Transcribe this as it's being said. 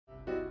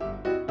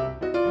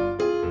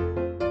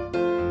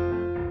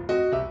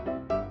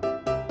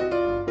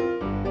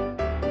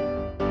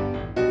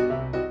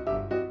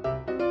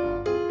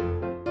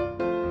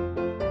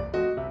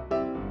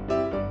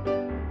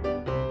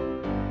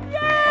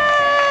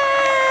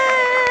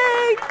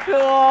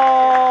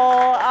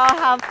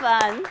how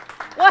fun.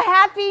 Well,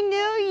 Happy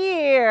New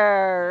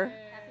Year.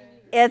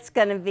 It's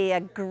going to be a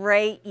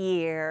great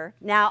year.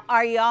 Now,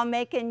 are y'all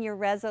making your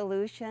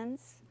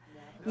resolutions?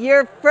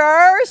 Your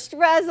first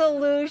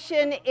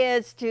resolution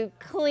is to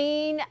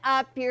clean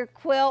up your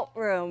quilt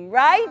room,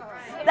 right?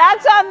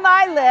 That's on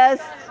my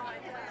list.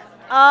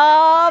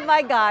 Oh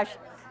my gosh.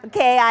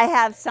 Okay, I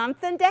have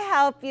something to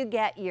help you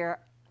get your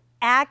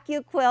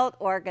Accuquilt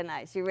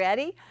organized. You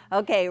ready?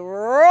 Okay,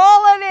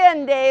 roll it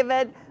in,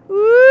 David.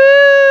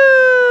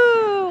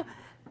 Woo!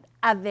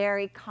 A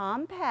very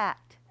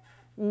compact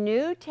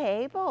new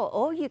table.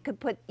 Oh, you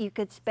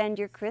could spend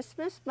your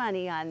Christmas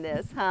money on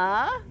this,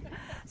 huh?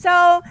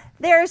 So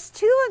there's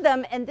two of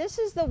them, and this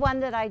is the one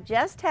that I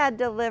just had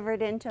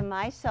delivered into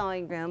my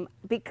sewing room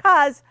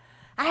because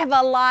I have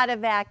a lot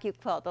of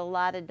Accuquilt, a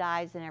lot of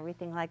dies and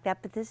everything like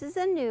that, but this is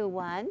a new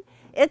one.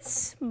 It's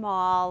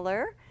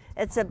smaller.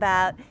 It's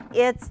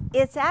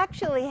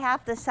actually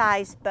half the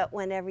size, but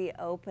whenever you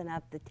open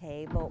up the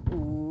table,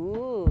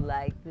 ooh,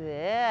 like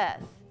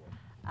this.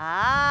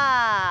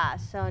 Ah,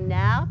 so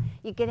now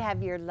you could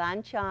have your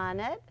lunch on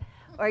it,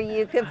 or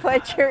you could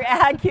put your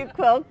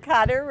Accuquilt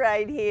cutter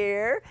right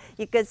here.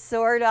 You could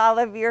sort all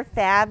of your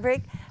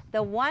fabric.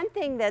 The one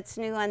thing that's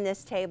new on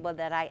this table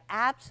that I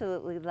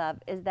absolutely love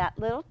is that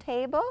little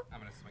table.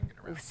 I'm going to swing it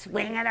around.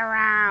 Swing it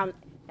around.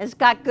 It's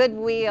got good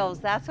wheels.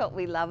 That's what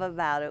we love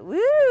about it.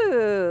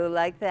 Woo,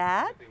 like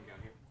that.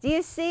 Do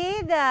you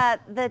see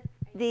the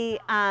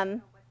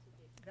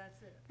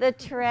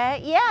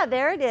tray? Yeah,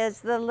 there it is.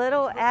 The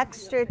little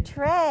extra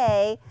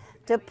tray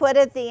to put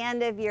at the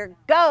end of your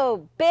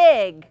Go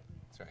Big.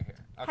 It's right here.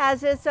 Okay.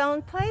 Has its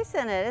own place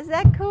in it. Is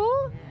that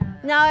cool? Yeah.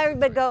 Now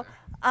everybody go,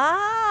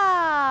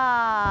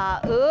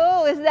 ah,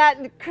 ooh, is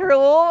that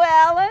cool,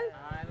 Ellen?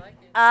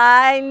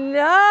 I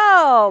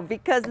know,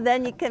 because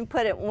then you can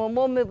put it, well,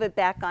 we'll move it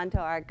back onto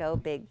our Go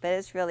Big, but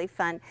it's really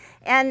fun.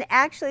 And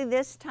actually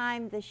this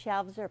time the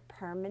shelves are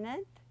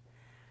permanent,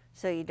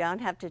 so you don't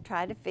have to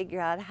try to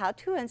figure out how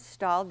to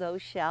install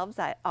those shelves.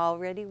 I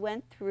already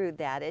went through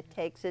that. It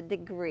takes a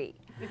degree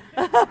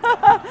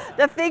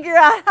to figure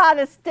out how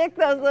to stick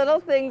those little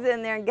things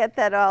in there and get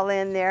that all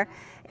in there.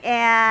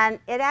 And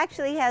it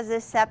actually has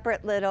a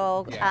separate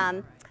little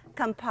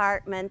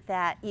compartment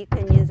that you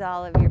can use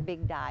all of your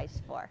big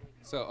dies for.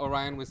 So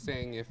Orion was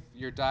saying if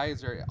your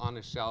dies are on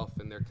a shelf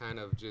and they're kind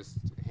of just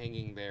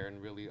hanging there and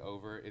really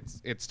over,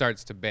 it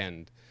starts to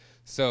bend.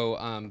 So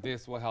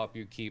this will help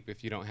you keep,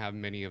 if you don't have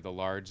many of the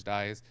large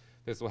dies,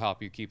 this will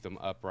help you keep them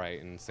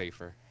upright and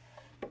safer.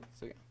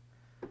 So yeah.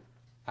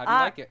 How do you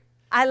like it?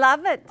 I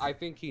love it. I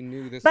think he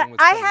knew this but one was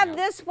I coming have out.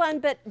 this one,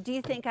 but do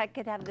you think I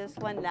could have this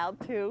one now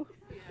too?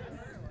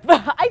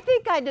 I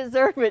think I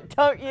deserve it,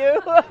 don't you?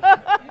 You must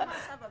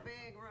have a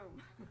big room.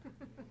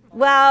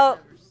 Well,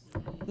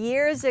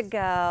 years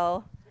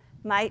ago,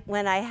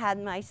 when I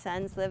had my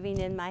sons living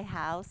in my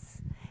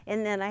house,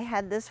 and then I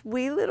had this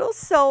wee little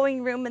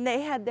sewing room, and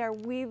they had their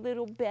wee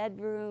little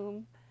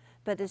bedroom.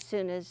 But as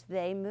soon as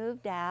they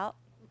moved out,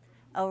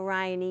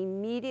 Orion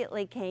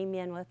immediately came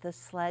in with a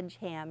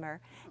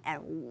sledgehammer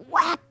and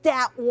whacked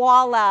that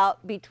wall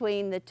out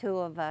between the two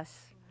of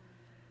us.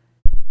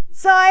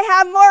 So I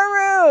have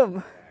more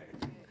room.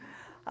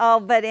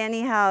 Oh, but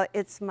anyhow,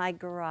 it's my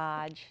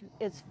garage.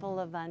 It's full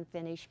of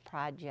unfinished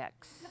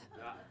projects.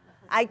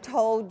 I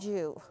told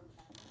you,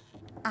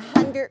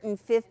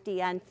 150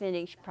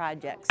 unfinished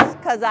projects,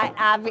 because I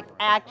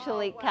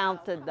actually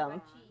counted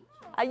them.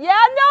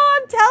 Yeah, no,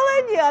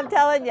 I'm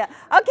telling you.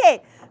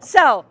 Okay,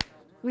 so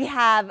we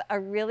have a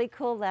really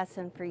cool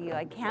lesson for you.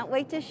 I can't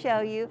wait to show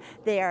you.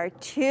 There are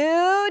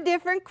two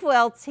different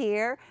quilts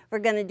here. We're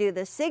going to do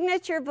the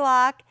signature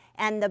block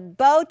and the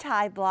bow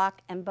tie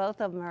block, and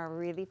both of them are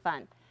really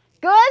fun.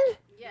 Good?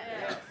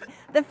 Yes.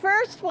 The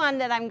first one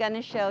that I'm going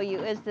to show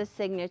you is the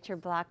signature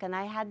block, and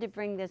I had to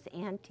bring this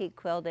antique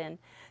quilt in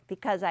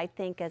because I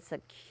think it's the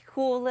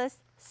coolest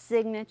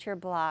signature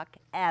block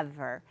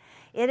ever.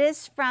 It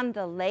is from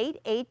the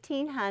late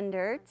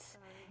 1800s,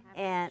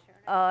 and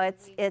oh,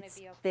 it's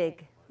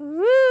big.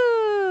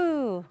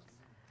 Woo!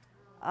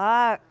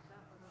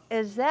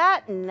 Is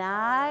that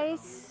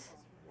nice?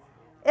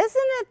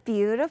 Isn't it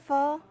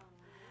beautiful?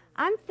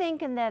 I'm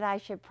thinking that I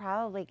should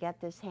probably get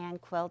this hand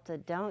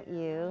quilted, don't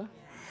you?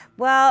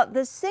 Well,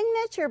 the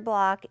signature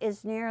block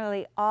is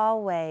nearly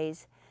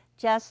always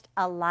just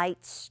a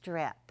light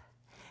strip.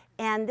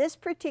 And this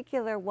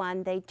particular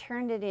one, they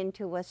turned it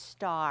into a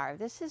star.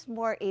 This is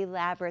more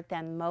elaborate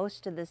than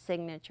most of the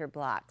signature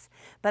blocks,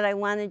 but I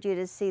wanted you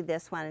to see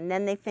this one. And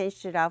then they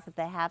finished it off with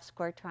the half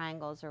square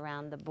triangles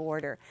around the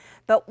border.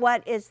 But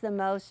what is the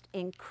most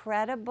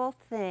incredible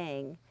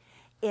thing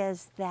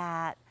is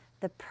that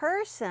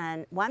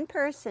one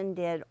person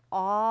did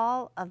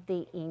all of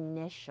the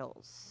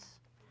initials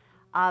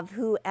of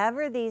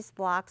whoever these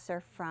blocks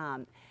are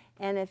from.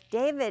 And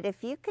David,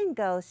 if you can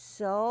go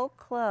so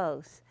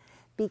close,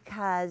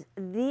 because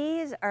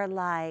these are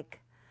like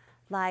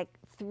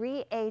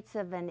 3/8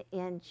 of an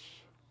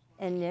inch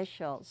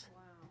initials.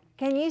 Wow.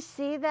 Can you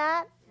see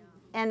that?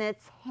 Yeah. And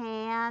it's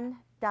hand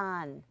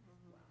done.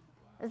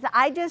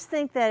 I just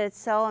think that it's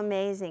so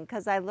amazing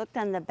because I looked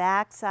on the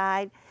back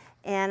side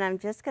and I'm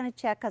just going to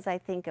check because I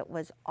think it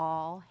was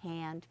all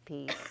hand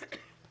pieced.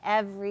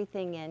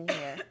 Everything in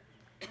here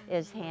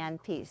is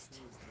hand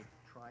pieced.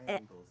 The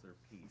triangles are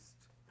pieced.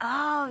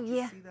 Oh, Did you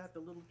yeah. see that? The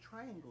little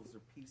triangles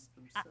are pieced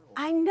themselves.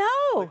 I know.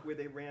 Like where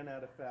they ran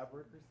out of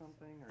fabric or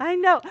something? Or? I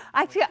know.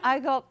 I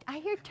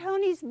hear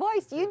Tony's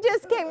voice. You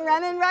just came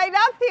running right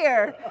up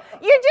here.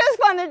 You just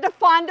wanted to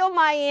fondle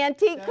my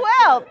antique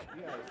quilt.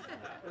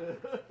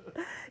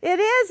 It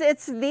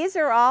is. These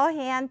are all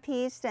hand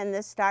pieced and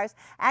the stars.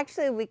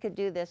 Actually, we could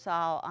do this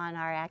all on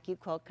our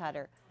Accuquilt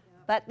cutter.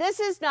 But this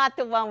is not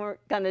the one we're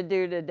going to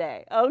do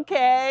today.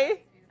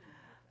 Okay?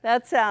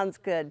 That sounds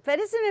good. But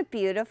isn't it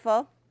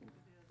beautiful?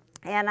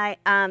 And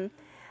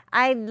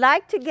I'd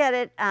like to get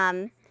it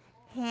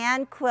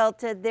hand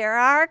quilted. There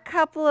are a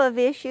couple of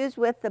issues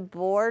with the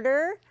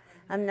border.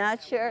 I'm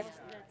not sure.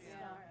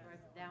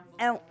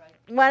 And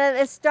one of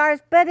the stars,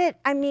 but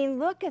I mean,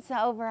 look, it's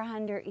over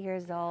 100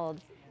 years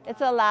old.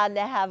 It's allowed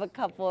to have a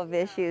couple of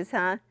issues,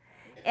 huh?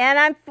 And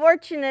I'm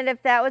fortunate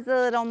if that was a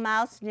little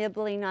mouse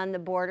nibbling on the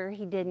border,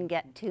 he didn't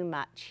get too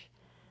much.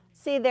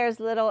 See, there's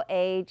little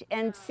age.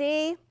 And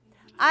see,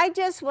 I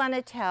just want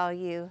to tell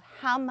you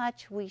how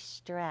much we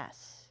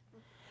stress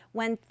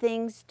when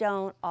things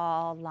don't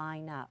all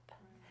line up.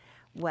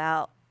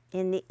 Well,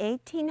 in the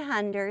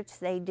 1800s,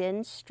 they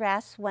didn't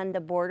stress when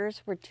the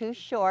borders were too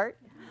short.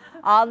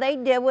 All they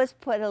did was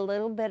put a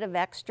little bit of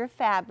extra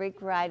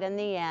fabric right on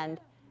the end,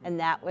 and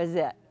that was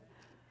it.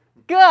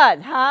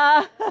 Good,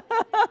 huh?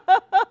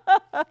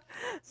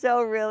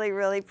 So really,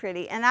 really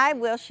pretty. And I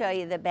will show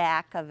you the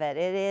back of it.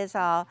 It is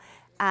all,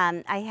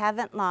 I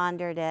haven't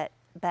laundered it,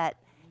 but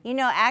you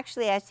know,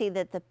 actually I see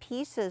that the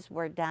pieces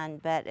were done,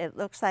 but it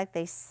looks like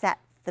they set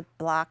the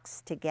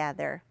blocks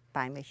together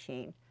by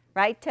machine.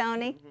 Right,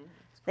 Tony? Mm-hmm.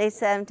 They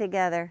set them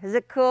together. Is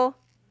it cool?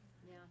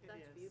 Yeah, that's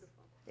beautiful.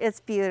 It's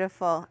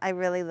beautiful. I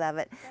really love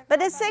it.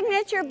 But a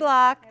signature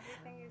block,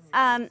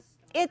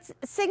 it's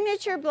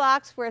signature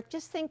blocks where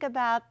just think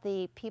about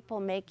the people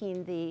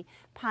making the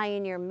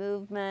pioneer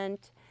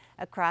movement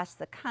across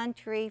the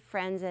country.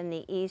 Friends in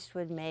the East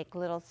would make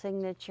little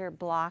signature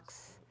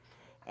blocks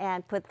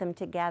and put them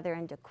together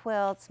into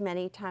quilts.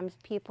 Many times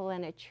people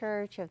in a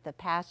church, if the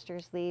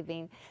pastor's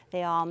leaving,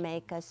 they all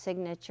make a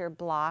signature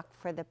block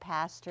for the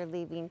pastor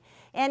leaving.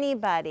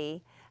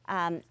 Anybody,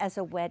 as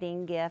a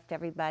wedding gift,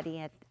 everybody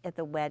at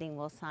the wedding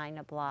will sign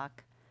a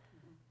block.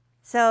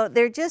 So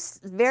they're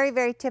just very,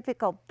 very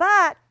typical.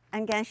 But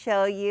I'm going to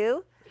show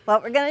you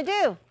what we're going to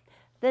do.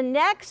 The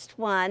next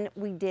one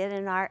we did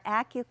in our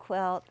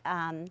Accuquilt,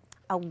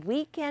 a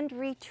weekend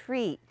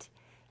retreat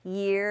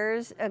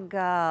years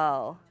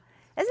ago.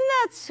 Isn't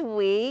that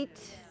sweet?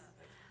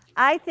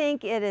 I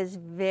think it is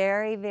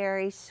very,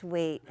 very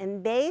sweet.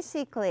 And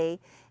basically,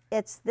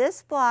 it's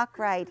this block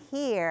right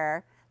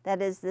here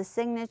that is the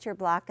signature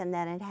block, and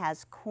then it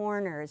has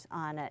corners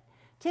on it.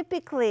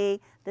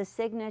 Typically, the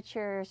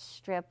signature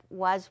strip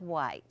was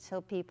white, so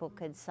people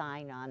could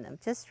sign on them.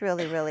 Just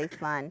really, really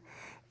fun.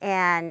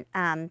 And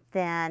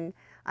then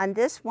on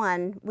this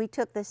one, we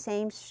took the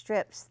same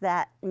strips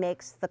that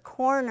makes the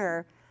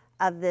corner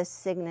of this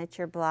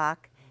signature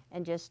block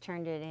and just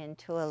turned it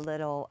into a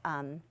little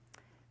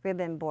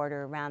ribbon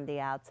border around the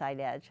outside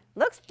edge.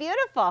 Looks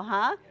beautiful,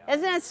 huh? Yeah.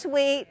 Isn't it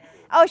sweet?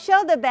 Oh,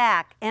 show the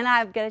back. And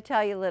I'm going to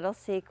tell you a little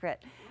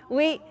secret.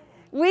 We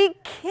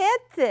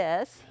kit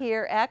this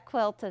here at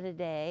Quilta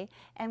today,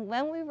 and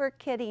when we were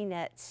kitting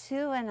it,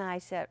 Sue and I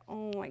said,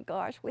 oh my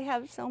gosh, we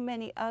have so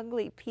many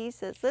ugly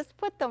pieces. Let's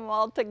put them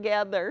all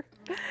together.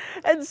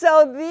 And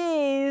so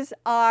these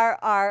are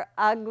our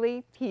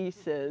ugly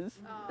pieces.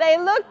 They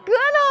look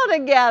good all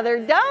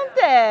together, don't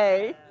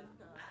they?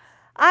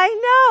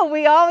 I know.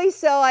 We always,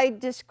 so I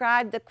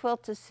described the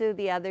quilt to Sue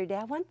the other day.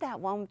 I want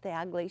that one with the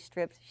ugly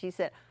strips. She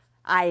said,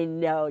 I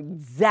know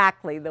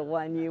exactly the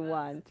one you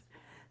want.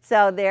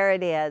 So there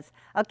it is.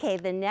 Okay,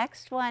 the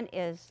next one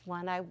is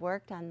one I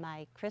worked on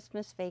my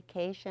Christmas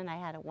vacation. I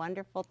had a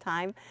wonderful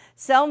time.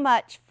 So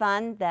much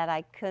fun that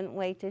I couldn't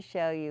wait to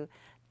show you.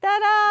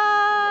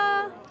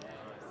 Ta-da!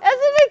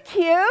 Isn't it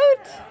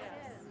cute?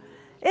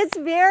 It's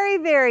very,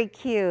 very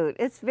cute.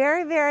 It's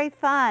very, very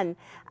fun.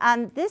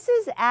 This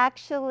is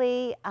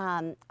actually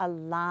a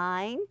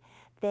line.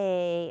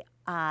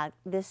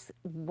 This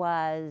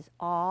was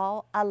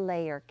all a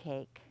layer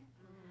cake.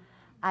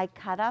 I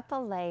cut up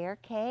a layer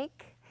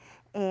cake.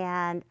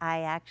 And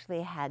I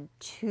actually had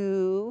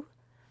 2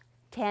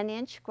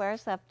 10-inch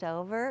squares left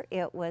over.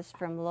 It was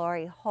from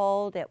Lori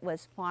Holt. It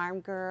was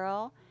Farm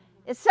Girl.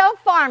 It's so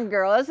Farm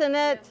Girl, isn't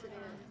it? Yes, it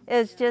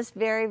is. It's just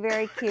very,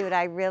 very cute.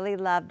 I really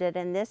loved it.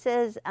 And this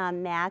is a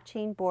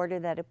matching border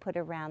that I put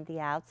around the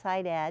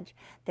outside edge.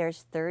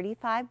 There's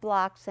 35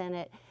 blocks in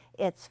it.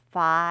 It's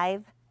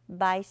 5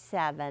 by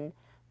 7.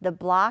 The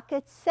block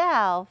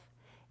itself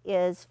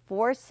is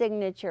 4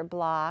 signature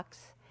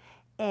blocks,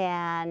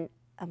 and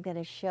I'm going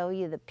to show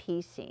you the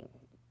piecing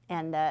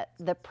and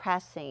the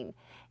pressing,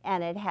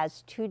 and it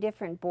has 2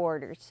 different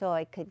borders, so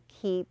I could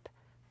keep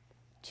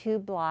 2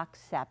 blocks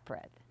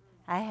separate.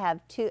 I have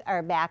two,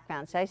 or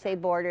backgrounds. I say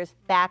borders,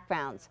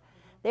 backgrounds.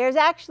 There's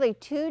actually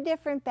two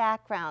different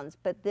backgrounds,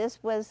 but this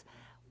was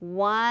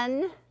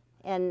one,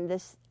 and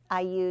this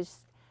I used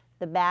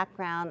the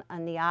background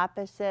on the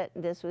opposite.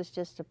 This was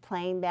just a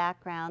plain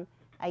background.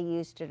 I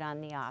used it on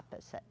the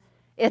opposite.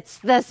 It's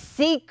the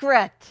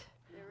secret.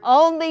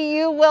 Only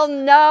you will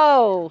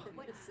know.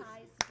 What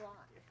size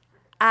block?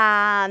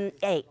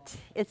 8.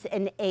 It's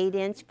an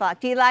 8-inch block.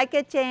 Do you like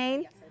it,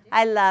 Jane? Yes,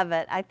 I love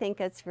it. I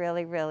think it's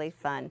really, really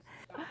fun.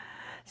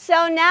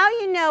 So now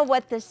you know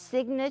what the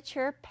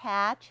signature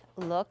patch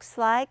looks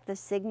like. The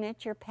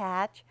signature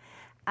patch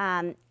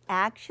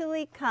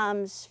actually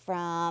comes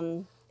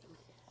from,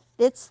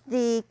 it's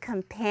the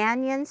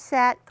companion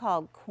set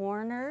called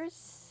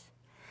Corners.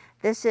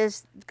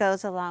 This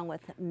goes along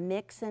with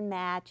Mix and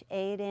Match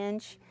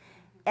 8-inch.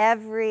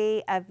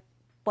 Every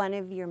one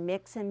of your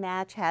Mix and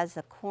Match has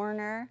a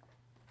corner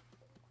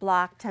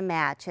block to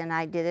match, and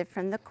I did it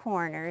from the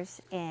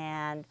Corners.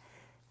 And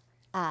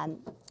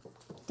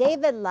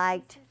David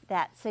liked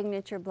that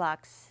signature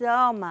block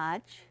so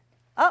much.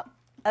 Oh,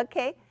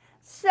 okay.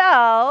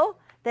 So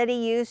that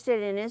he used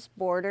it in his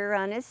border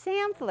on his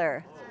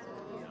sampler.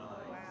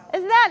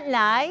 Isn't that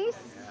nice?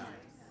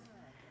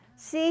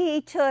 See,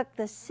 he took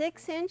the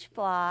 6-inch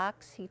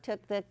blocks, he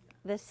took the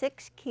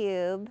 6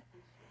 cube,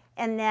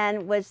 and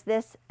then was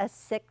this a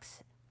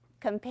 6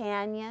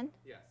 companion?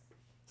 Yes.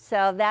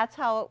 So that's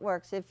how it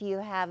works. If you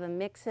have a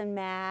mix and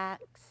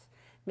match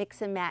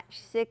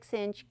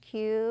 6-inch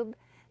cube,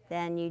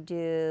 then you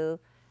do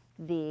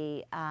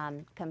the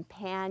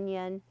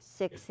companion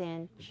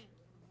 6-inch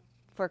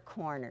for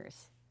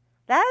corners.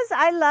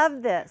 I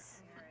love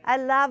this. I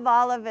love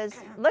all of his,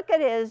 look at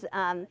his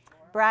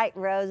bright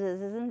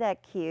roses. Isn't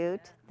that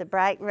cute? The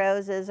bright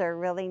roses are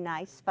really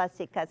nice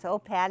fussy cuts. Oh,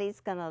 Patty's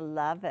gonna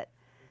love it.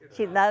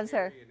 She loves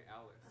her. Harry and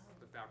Alice,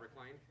 the fabric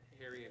line.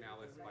 Harry and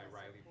Alice by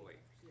Riley Blake.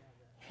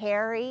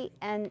 Harry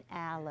and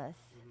Alice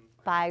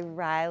by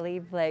Riley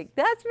Blake.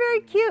 That's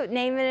very cute,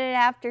 naming it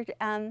after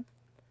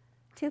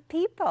 2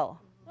 people.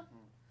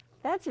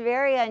 That's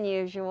very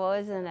unusual,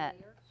 isn't it?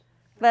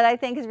 But I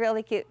think it's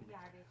really cute.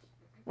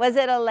 Was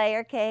it a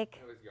layer cake?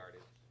 It was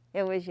yardage.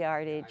 It was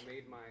yardage. I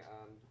made my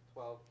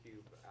 12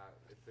 cube.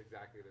 It's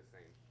exactly the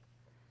same.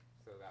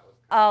 So that was.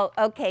 Oh,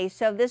 okay.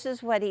 So this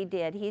is what he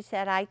did. He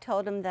said, I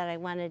told him that I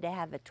wanted to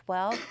have a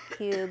 12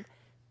 cube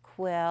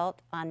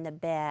quilt on the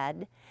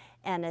bed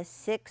and a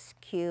 6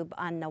 cube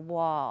on the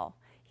wall.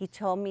 He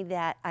told me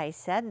that. I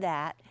said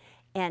that.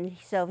 And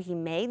so he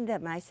made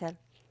them. I said,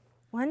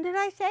 when did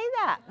I say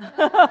that?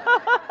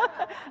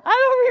 I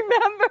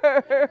don't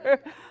remember.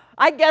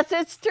 I guess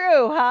it's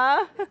true,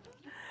 huh?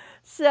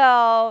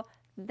 So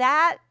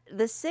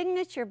the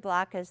signature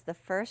block is the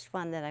first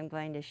one that I'm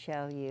going to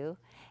show you.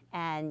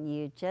 And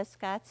you just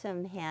got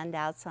some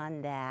handouts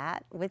on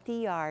that with the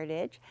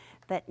yardage.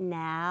 But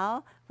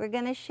now we're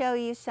going to show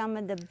you some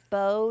of the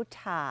bow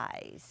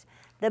ties.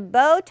 The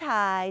bow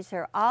ties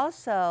are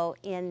also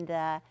in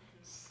the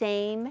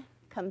same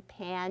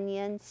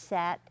companion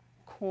set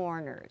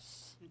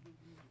Corners.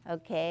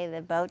 Okay,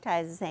 the bow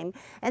tie is the same.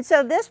 And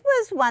so this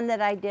was one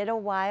that I did a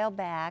while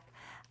back.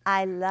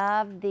 I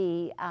love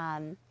the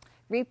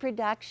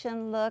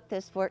reproduction look.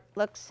 This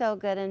looks so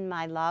good in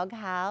my log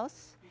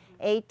house.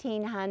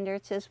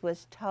 1800s. This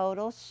was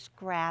total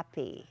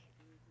scrappy.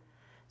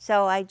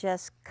 So I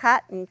just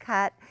cut and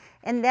cut.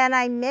 And then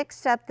I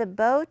mixed up the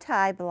bow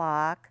tie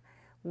block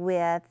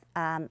with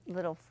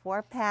little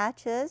 4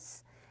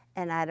 patches.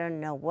 And I don't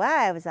know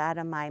why, I was out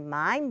of my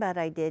mind, but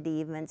I did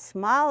even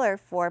smaller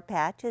 4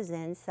 patches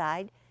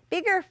inside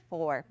bigger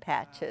 4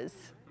 patches.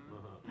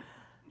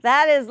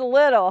 That is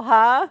little,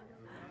 huh?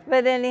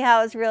 But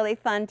anyhow, it's really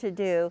fun to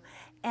do.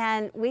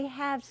 And we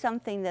have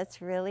something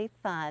that's really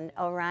fun.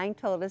 Orion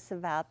told us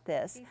about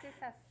this. This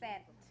is a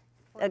set.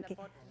 For Okay, the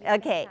both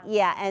okay, house.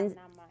 yeah, It's and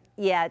not mine.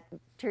 yeah,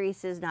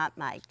 Teresa's not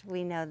mic'd.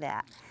 We know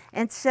that.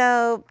 And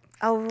so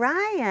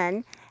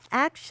Orion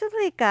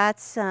actually got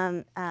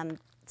some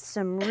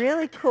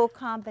really cool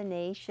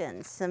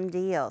combinations, some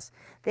deals.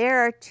 There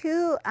are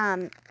two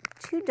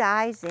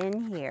dies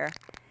in here,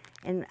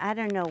 and I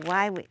don't know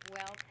why we.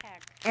 Well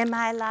packed. Am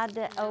I allowed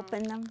to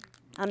open them?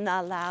 I'm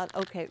not allowed.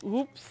 Okay.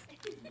 Oops.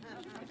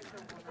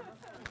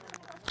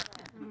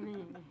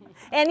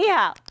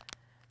 Anyhow,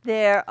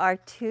 there are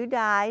 2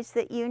 dies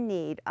that you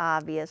need,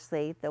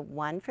 obviously. The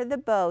one for the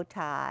bow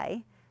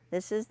tie.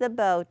 This is the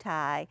bow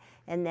tie.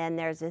 And then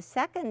there's a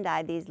second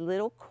die, these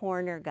little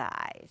corner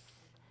guys.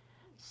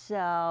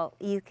 So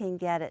you can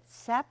get it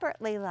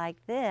separately like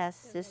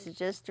this. This is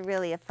just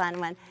really a fun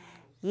one.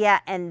 Yeah,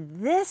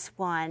 and this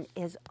one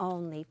is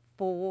only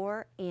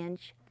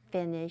 4-inch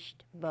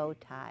finished bow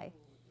tie.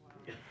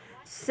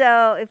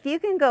 So if you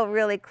can go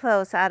really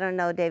close, I don't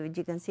know, David,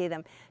 you can see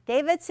them.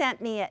 David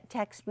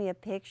texted me a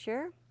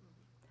picture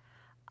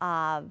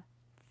of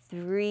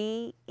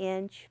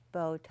 3-inch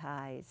bow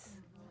ties.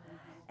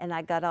 And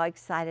I got all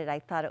excited. I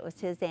thought it was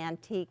his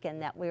antique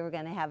and that we were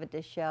going to have it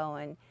to show.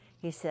 And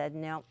he said,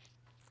 no,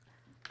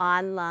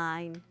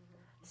 online,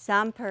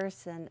 some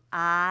person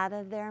out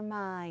of their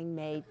mind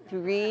made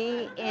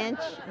 3-inch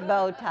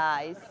bow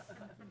ties.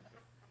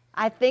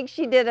 I think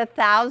she did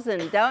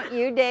 1,000, don't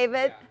you,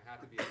 David? Yeah, it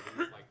had to be at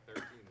least like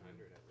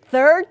 1,300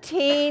 at least.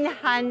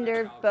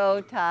 1,300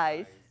 bow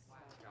ties.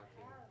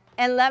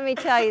 And let me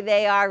tell you,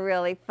 they are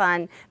really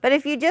fun. But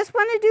if you just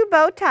want to do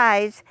bow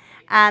ties,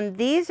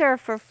 these are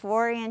for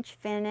 4-inch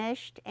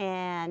finished.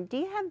 And do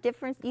you have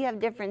different? You have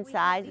different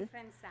sizes.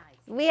 Different size.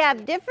 We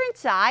have different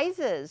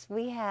sizes.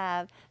 We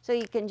have, so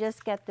you can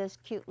just get this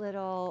cute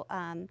little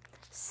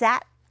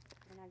set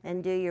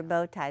and do your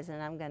bow ties,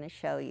 and I'm going to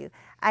show you.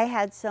 I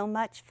had so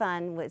much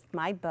fun with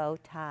my bow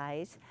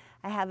ties.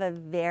 I have a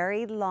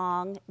very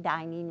long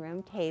dining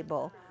room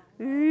table.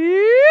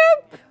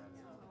 Yep.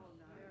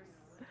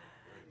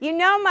 You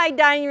know my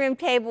dining room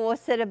table will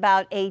sit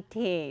about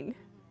 18.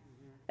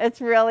 It's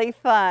really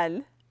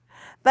fun.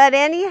 But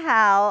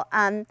anyhow,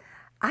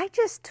 I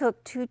just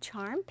took 2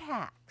 charm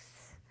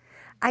packs.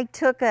 I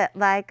took a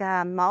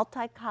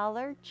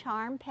multicolored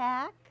charm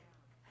pack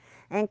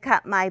and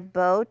cut my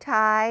bow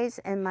ties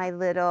and my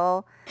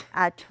little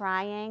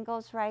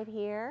triangles right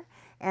here.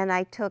 And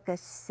I took a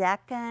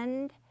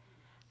second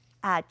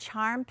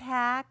charm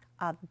pack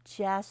of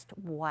just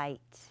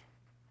white.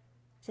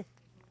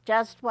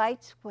 Just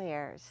white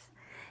squares.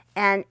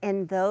 And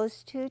in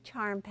those 2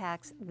 charm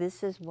packs,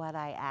 this is what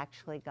I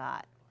actually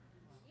got.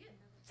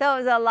 So it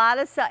was a lot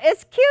of stuff.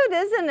 It's cute,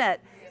 isn't it?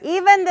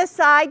 Even the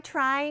side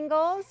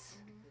triangles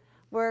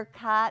were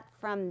cut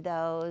from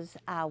those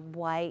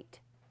white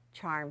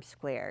charm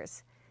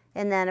squares.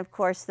 And then, of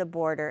course, the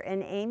border.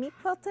 And Amy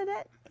quilted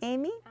it?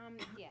 Amy?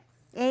 Yes.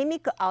 Amy,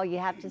 oh, you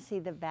have to see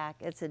the back.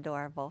 It's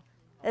adorable.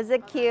 Isn't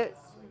it cute?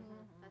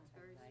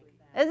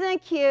 Isn't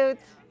it cute?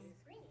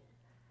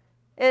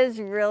 It is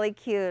really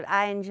cute.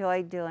 I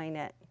enjoy doing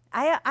it.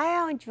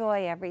 I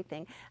enjoy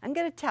everything. I'm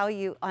going to tell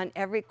you on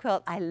every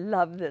quilt, I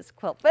love this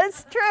quilt, but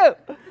it's true.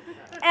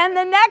 And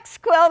the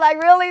next quilt I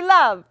really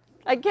love.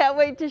 I can't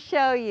wait to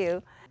show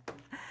you.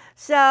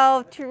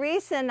 So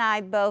Teresa and I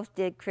both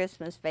did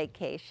Christmas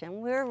vacation.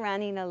 We're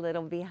running a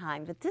little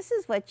behind, but this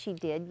is what she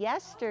did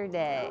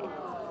yesterday.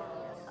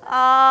 Oh,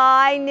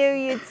 I knew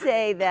you'd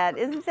say that.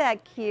 Isn't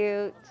that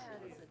cute?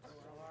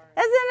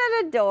 Isn't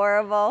it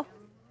adorable?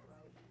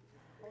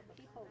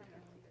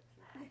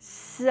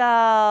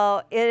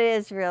 So it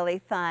is really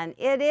fun.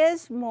 It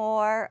is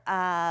more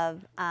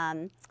of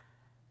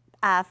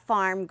a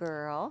farm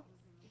girl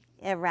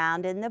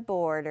around in the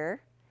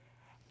border.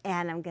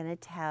 And I'm going to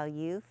tell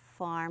you,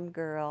 farm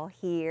girl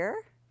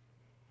here.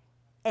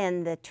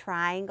 And the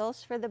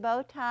triangles for the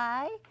bow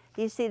tie.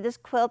 You see this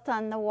quilt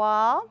on the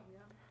wall?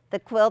 The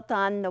quilt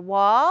on the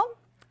wall.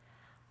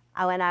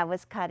 When I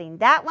was cutting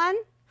that one.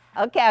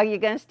 Okay, are you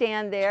going to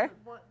stand there?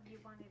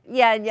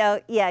 Yeah,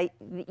 no, yeah,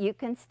 you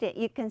can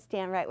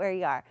stand right where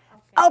you are.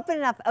 Okay. Open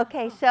it up.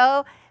 Okay,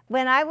 so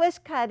when I was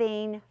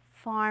cutting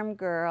Farm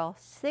Girl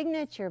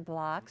signature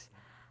blocks,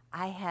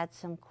 I had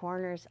some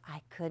corners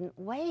I couldn't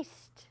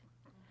waste.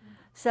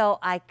 So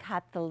I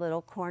cut the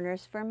little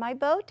corners for my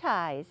bow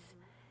ties.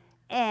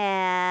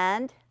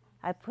 And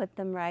I put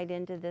them right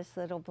into this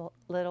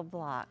little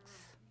blocks.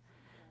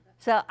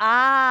 So,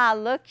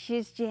 look,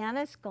 she's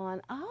Janice going,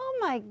 oh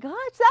my gosh,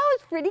 that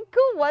was pretty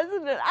cool,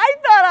 wasn't it? I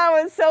thought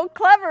I was so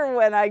clever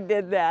when I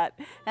did that.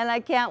 And I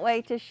can't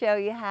wait to show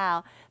you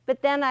how.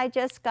 But then I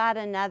just got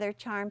another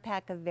charm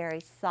pack of very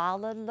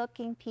solid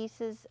looking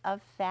pieces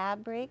of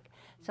fabric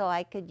so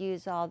I could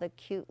use all the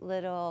cute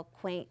little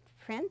quaint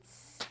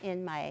prints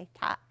in my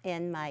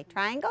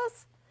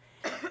triangles.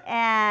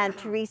 And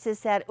Teresa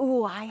said,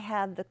 ooh, I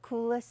have the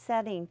coolest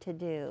setting to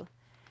do.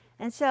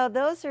 And so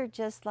those are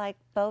just like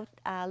both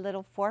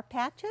little 4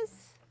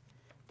 patches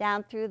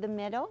down through the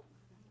middle.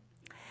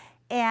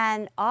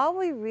 And all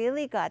we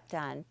really got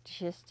done,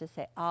 just to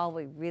say all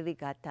we really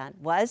got done,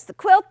 was the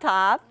quilt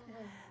top.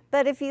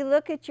 But if you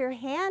look at your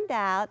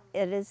handout,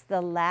 it is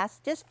the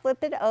last, just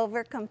flip it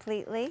over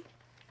completely.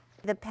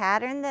 The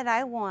pattern that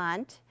I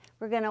want,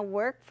 we're going to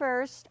work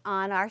first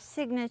on our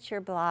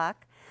signature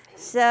block.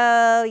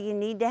 So you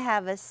need to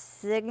have a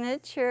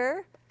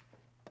signature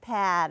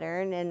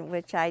pattern, in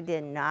which I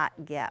did not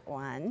get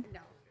one.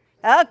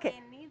 No. Okay.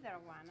 Neither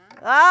one,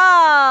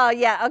 huh? Oh,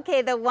 yeah.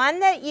 Okay, the one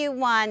that you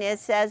want, it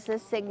says the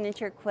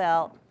signature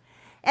quilt.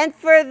 And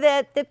for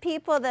the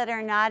people that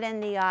are not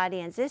in the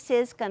audience, this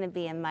is going to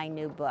be in my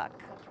new book.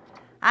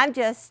 I'm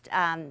just,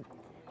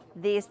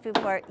 these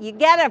people are, you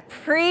get a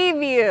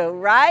preview,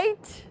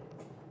 right?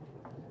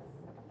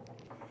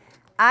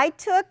 I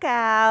took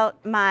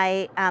out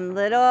my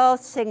little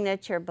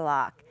signature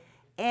block.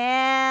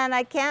 And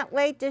I can't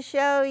wait to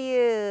show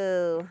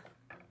you.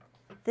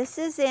 This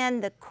is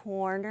in the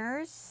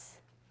corners.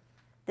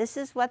 This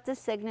is what the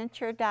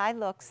signature die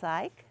looks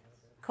like.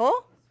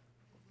 Cool?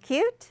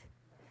 Cute?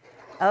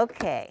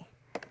 Okay,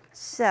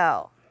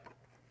 so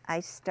I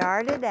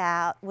started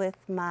out with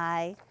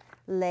my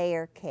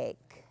layer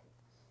cake.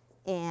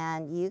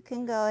 And you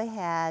can go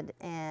ahead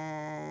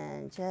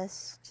and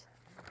just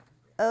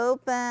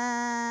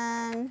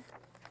open.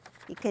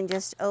 You can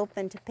just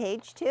open to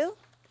page 2.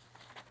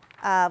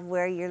 of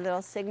where your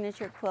little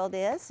signature quilt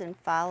is and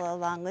follow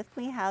along with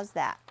me. How's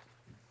that?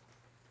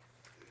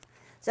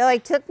 So I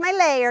took my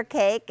layer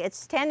cake.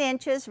 It's 10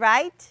 inches,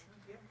 right?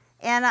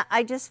 And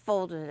I just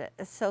folded it.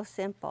 It's so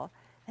simple.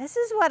 This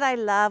is what I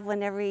love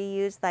whenever you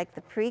use like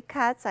the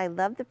pre-cuts. I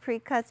love the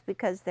pre-cuts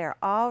because they're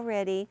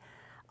already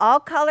all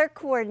color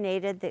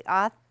coordinated.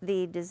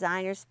 The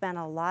designer spent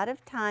a lot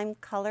of time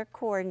color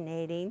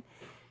coordinating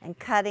and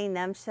cutting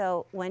them.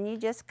 So when you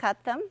just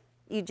cut them,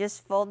 you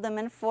just fold them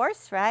in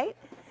force, right?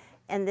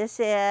 And this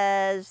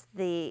is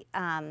the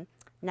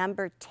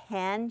number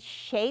 10,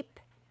 shape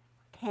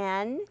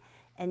 10.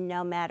 And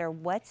no matter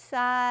what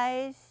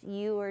size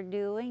you are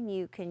doing,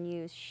 you can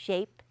use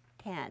shape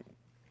 10.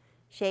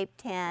 Shape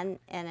 10,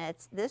 and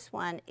this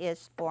one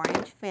is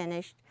 4-inch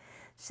finished.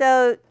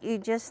 So you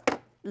just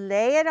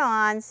lay it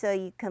on so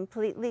you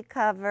completely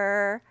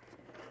cover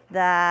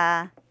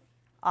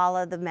all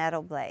of the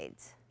metal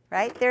blades,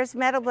 right? There's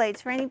metal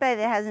blades. For anybody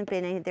that hasn't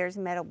been in, there's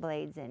metal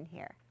blades in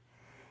here.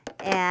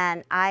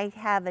 And I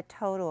have a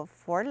total of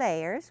 4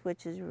 layers,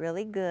 which is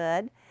really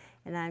good.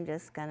 And I'm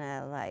just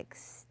gonna like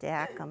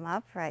stack them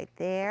up right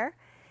there.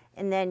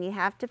 And then you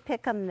have to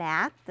pick a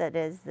mat that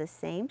is the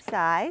same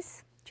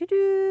size.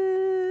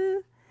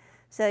 Choo-doo.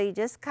 So you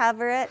just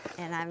cover it,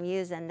 and I'm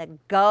using the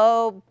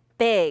Go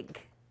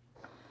Big.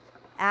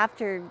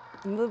 After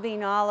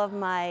moving all of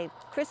my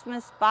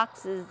Christmas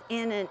boxes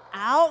in and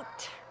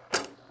out,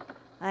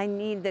 I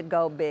need the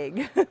Go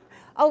Big.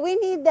 Oh, we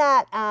need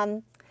that.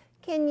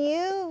 Can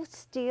you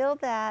steal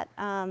that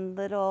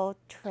little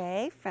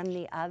tray from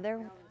the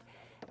other?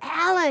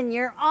 Alan,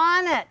 you're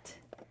on it.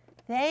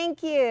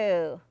 Thank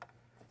you.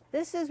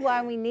 This is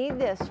why we need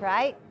this,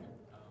 right?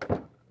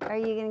 Are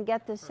you going to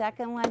get the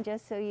second one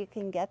just so you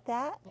can get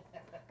that?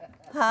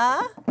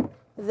 Huh?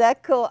 Is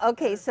that cool?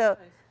 Okay, so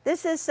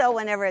this is so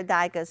whenever a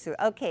die goes through.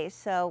 Okay,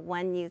 so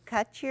when you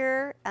cut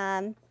your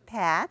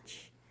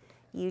patch,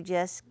 you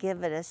just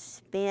give it a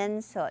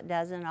spin so it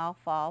doesn't all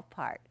fall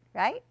apart,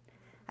 right?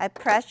 I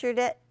pressured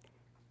it,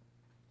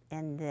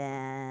 and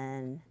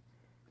then,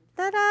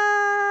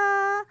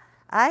 ta-da!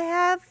 I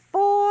have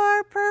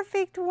 4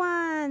 perfect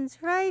ones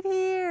right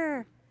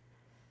here.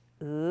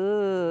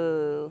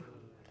 Ooh.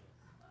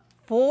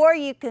 4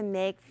 you can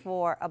make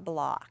for a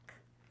block,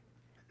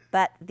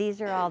 but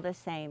these are all the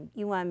same.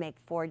 You want to make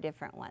 4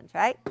 different ones,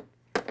 right?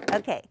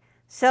 Okay,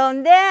 so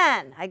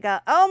then I go,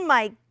 oh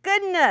my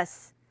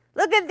goodness,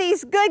 look at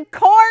these good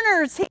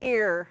corners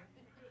here.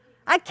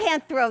 I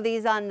can't throw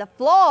these on the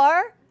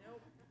floor.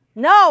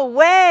 No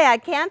way, I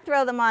can't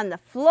throw them on the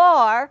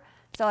floor.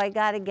 So I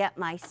got to get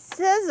my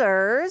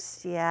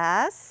scissors,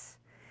 yes.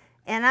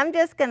 And I'm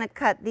just going to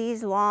cut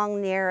these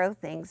long, narrow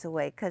things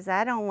away because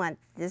I don't want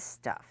this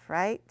stuff,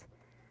 right?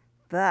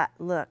 But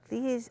look,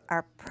 these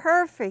are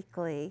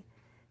perfectly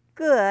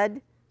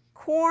good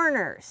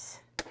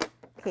corners.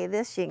 Okay,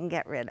 this you can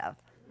get rid of.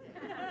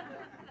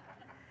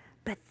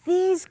 But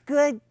these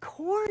good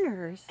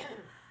corners,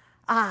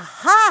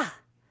 aha!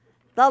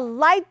 The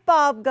light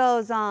bulb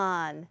goes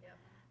on.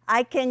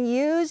 I can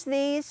use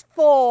these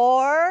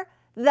for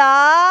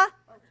the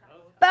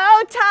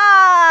bow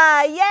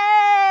tie.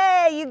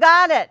 Yay! You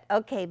got it.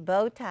 Okay,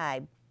 bow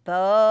tie.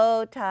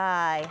 Bow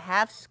tie.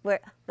 Half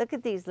square. Look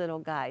at these little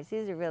guys.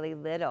 These are really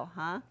little,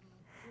 huh?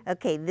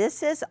 Okay,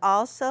 this is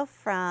also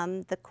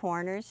from the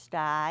Corners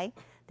die.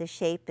 The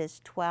shape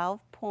is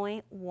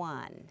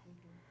 12.1.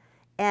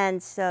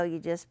 And so you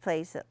just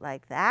place it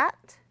like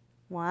that.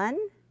 1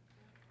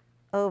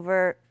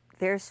 over,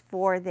 there's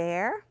 4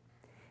 there.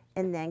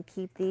 And then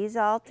keep these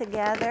all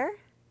together.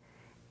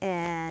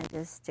 And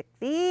just stick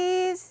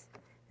these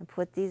and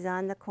put these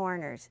on the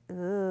corners.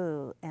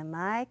 Ooh, am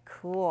I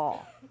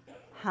cool?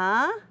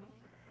 Huh?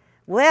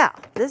 Well,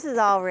 this is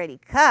already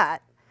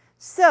cut,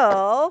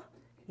 so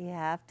you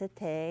have to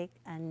take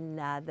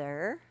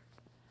another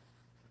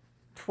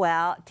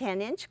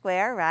 10-inch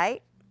square,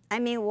 right? I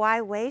mean,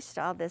 why waste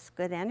all this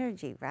good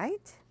energy,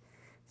 right?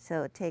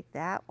 So take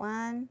that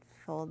one,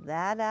 fold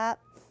that up,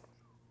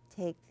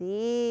 take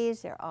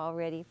these, they're all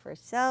ready for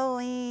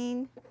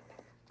sewing.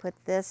 Put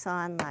this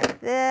on like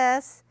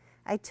this.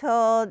 I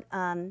told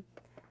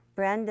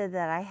Brenda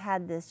that I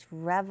had this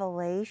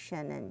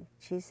revelation, and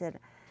she said,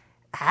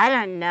 I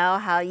don't know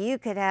how you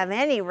could have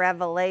any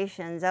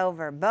revelations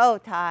over bow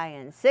tie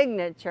and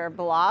signature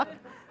block.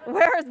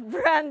 Where's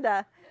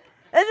Brenda?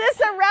 Is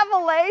this a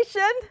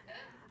revelation?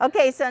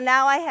 Okay, so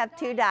now I have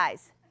 2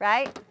 dies,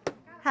 right?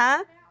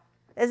 Huh?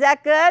 Is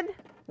that good?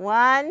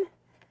 1,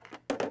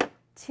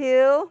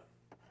 2.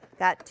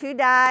 Got 2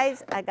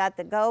 dies. I got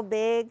the Go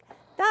Big.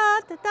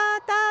 Da, da, da,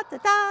 da, da,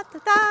 da, da,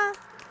 da.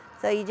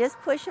 So you just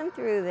push them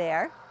through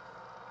there.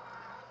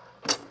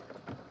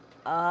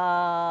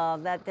 Oh,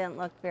 that didn't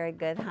look very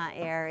good, huh,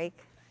 Eric?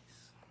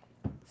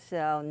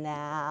 So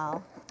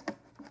now,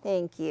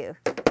 thank you.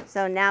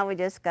 So now we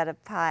just got to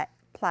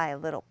apply a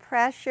little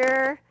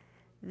pressure.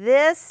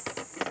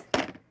 This,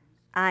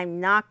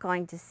 I'm not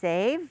going to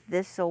save.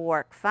 This will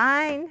work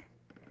fine.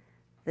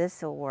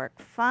 This will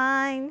work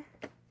fine.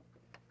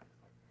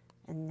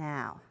 And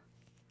now,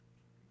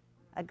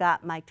 I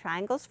got my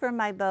triangles for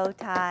my bow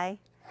tie,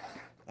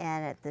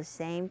 and at the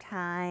same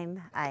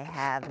time, I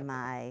have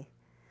my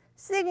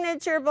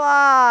signature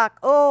block.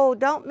 Oh,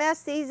 don't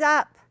mess these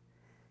up.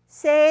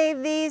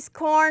 Save these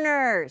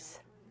corners.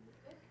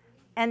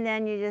 And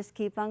then you just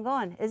keep on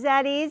going. Is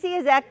that easy?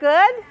 Is that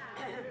good?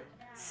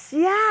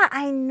 Yeah,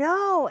 I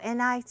know.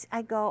 And I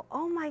go,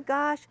 oh my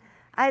gosh,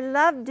 I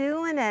love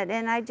doing it.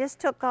 And I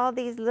just took all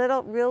these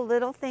real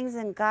little things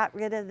and got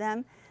rid of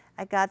them.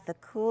 I got the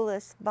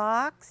coolest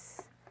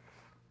box.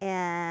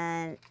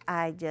 And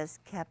I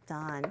just kept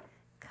on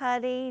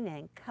cutting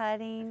and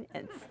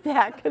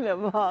stacking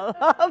them all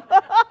up.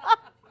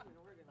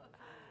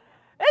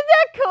 Isn't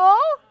that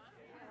cool?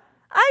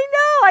 I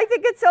know, I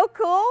think it's so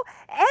cool.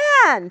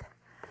 And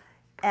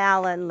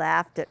Alan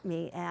laughed at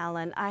me.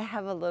 Alan, I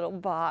have a little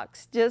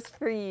box just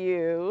for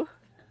you.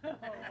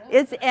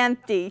 It's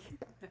empty.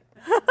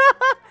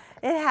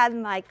 It had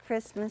my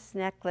Christmas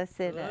necklace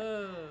in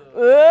it.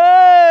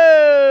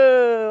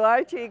 Whoa!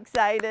 Aren't you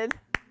excited?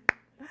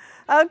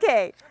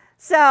 Okay,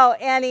 so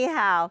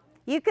anyhow,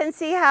 you can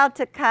see how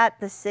to cut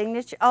the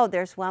signature. Oh,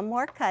 there's one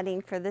more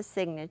cutting for the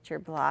signature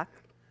block.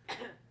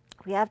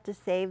 We have to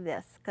save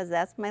this because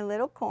that's my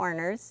little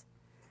corners.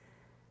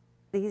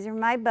 These are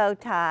my bow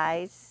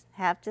ties.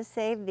 Have to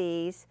save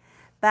these.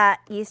 But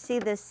you see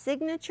the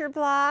signature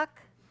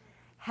block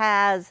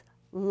has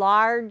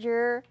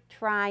larger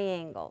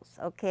triangles.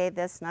 Okay,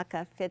 that's not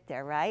going to fit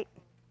there, right?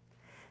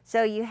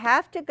 So you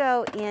have to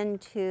go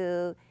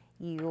into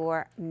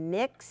your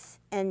mix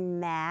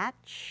and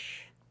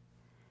match.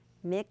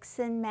 Mix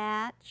and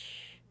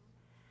match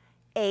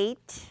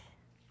 8.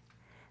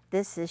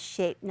 This is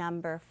shape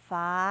number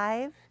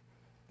 5.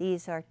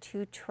 These are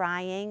 2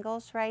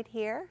 triangles right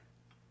here.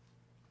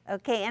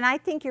 Okay, and I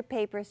think your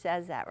paper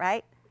says that,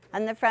 right?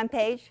 On the front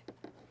page?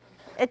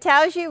 It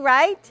tells you,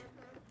 right?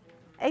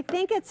 I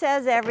think it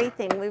says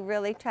everything. We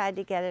really tried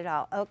to get it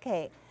all.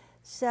 Okay,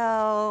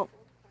 so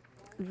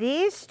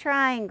these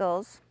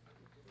triangles,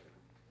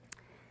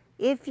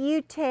 if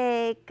you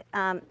take,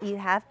 you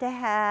have to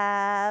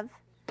have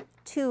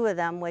 2 of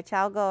them, which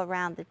I'll go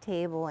around the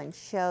table and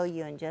show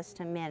you in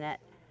just a minute.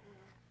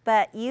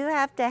 But you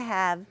have to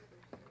have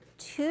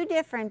 2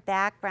 different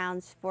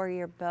backgrounds for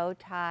your bow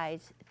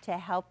ties to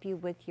help you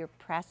with your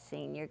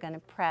pressing. You're going to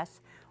press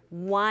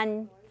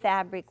one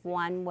fabric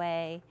one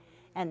way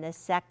and the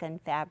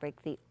second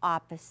fabric the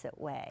opposite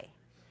way.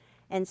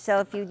 And so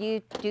if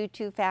you do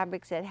 2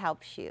 fabrics, it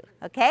helps you.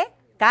 Okay?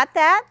 Got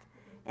that?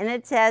 And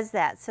it says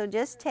that. So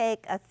just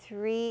take a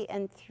 3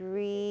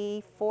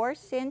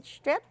 3/4 inch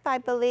strip, I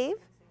believe.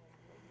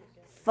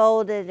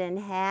 Fold it in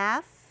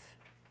half.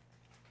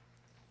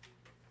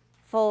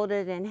 Fold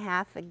it in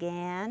half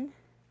again.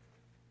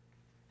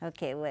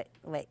 Okay, wait.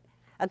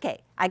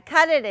 Okay, I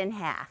cut it in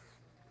half.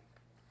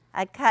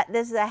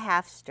 This is a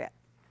half strip.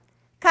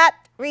 Cut,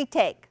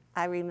 retake,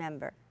 I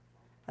remember.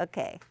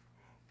 Okay,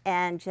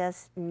 and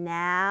just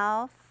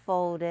now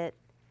fold it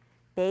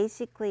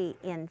basically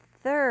in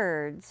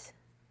thirds.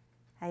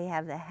 I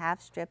have the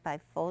half strip, I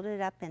fold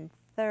it up in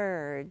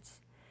thirds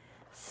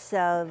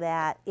so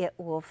that it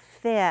will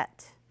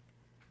fit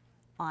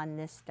on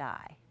this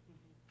die.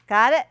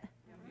 Got it?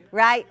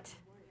 Right,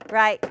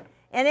 right.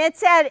 And it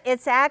said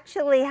it's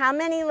actually how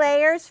many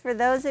layers? For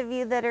those of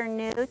you that are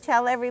new,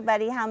 tell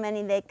everybody how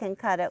many they can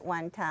cut at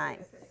one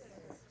time.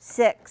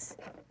 6.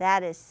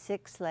 That is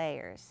 6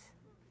 layers.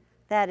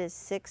 That is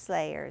 6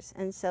 layers.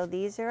 And so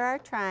these are our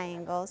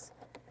triangles.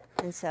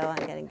 And so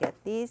I'm going to get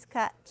these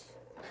cut.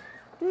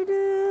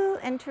 Doo-doo.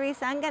 And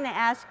Teresa, I'm going to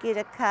ask you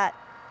to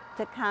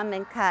come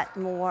and cut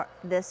more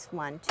this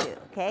one too,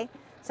 okay?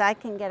 So I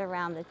can get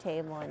around the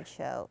table and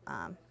show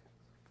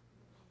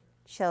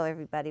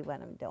everybody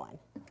what I'm doing.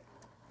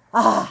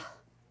 Ah.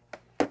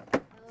 Eleanor,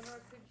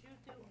 could you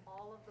do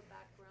all of the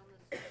background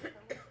the same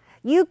color?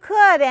 You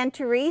could, and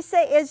Teresa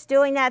is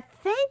doing that.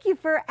 Thank you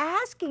for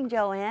asking,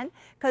 Joanne,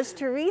 because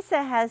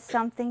Teresa has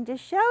something to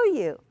show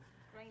you.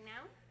 Right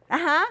now?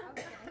 Uh-huh.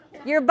 Okay.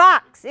 Your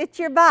box. It's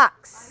your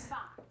box. My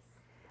box.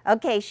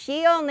 Okay,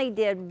 she only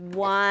did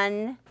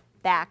one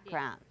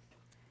background.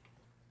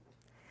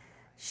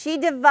 She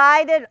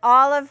divided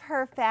all of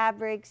her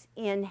fabrics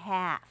in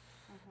half.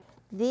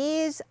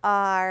 These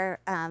are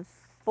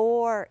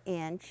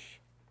 4-inch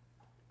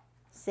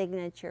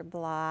signature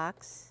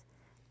blocks,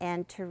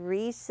 and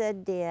Teresa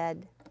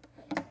did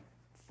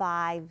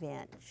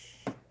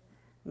 5-inch.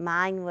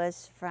 Mine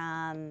was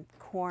from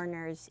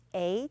corners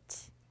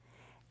 8,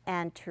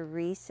 and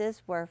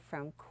Teresa's were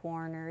from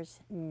corners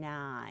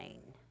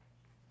 9.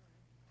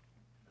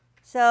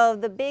 So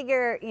the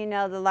bigger,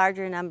 the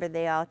larger number,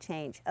 they all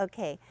change.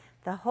 Okay,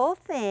 the whole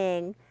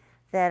thing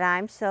that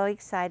I'm so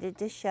excited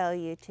to show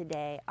you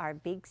today, our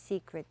big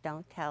secret,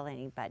 don't tell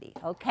anybody,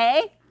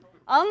 okay?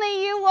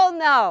 Only you will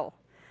know.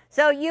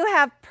 So you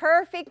have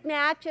perfect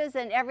matches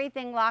and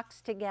everything locks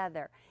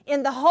together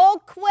in the whole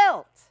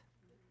quilt.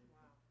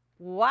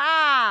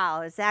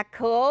 Wow, is that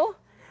cool?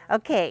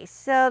 Okay,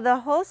 so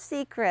the whole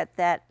secret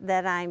that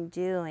I'm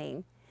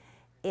doing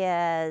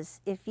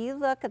is if you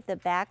look at the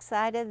back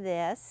side of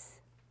this,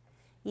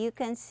 you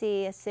can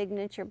see a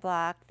signature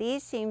block.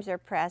 These seams are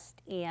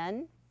pressed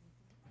in,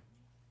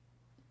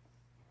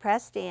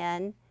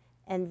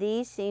 and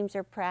these seams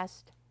are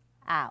pressed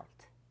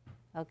out,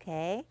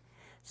 okay?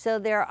 So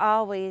they're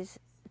always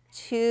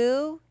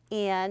 2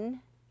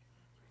 in,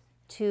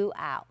 2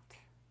 out.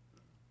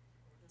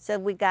 So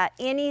we got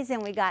innies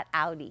and we got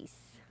outies.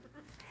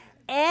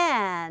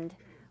 And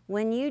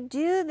when you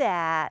do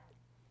that,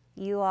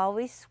 you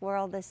always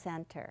swirl the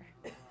center.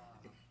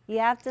 You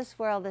have to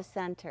swirl the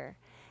center.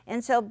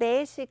 And so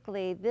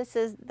basically, this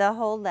is the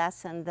whole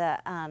lesson.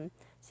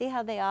 See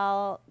how they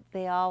all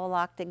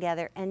lock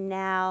together. And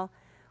now,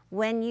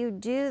 when you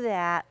do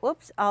that,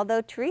 whoops,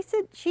 although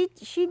Teresa, she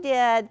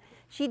did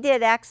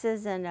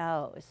X's and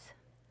O's.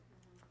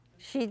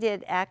 She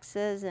did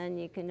X's, and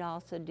you can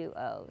also do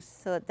O's,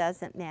 so it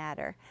doesn't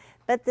matter.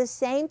 But the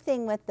same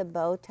thing with the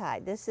bow tie.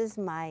 This is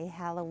my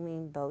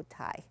Halloween bow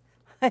tie.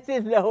 I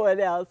didn't know what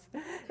else.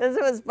 This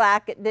was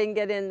black, it didn't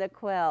get in the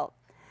quilt.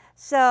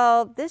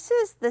 So this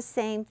is the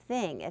same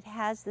thing. It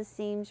has the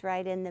seams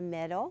right in the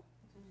middle.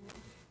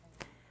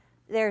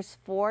 There's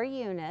 4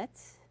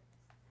 units.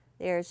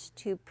 There's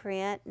 2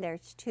 print,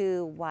 there's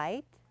 2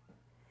 white.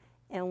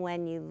 And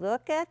when you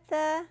look at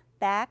the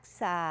back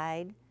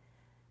side,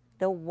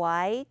 the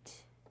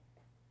white,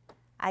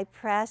 I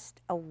pressed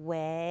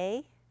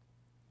away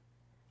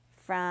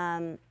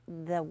from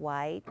the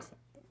white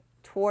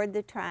toward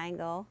the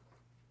triangle.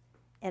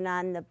 And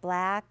on the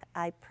black,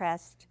 I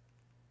pressed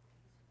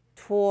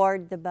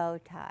toward the bow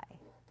tie.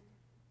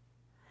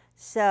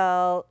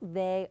 So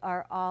they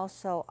are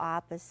also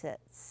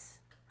opposites.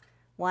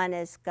 One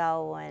is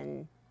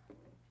going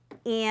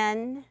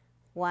in,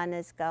 one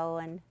is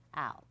going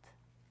out.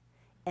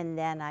 And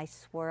then I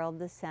swirled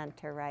the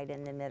center right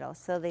in the middle,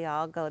 so they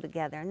all go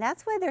together. And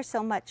that's why they're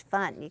so much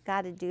fun. You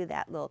got to do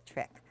that little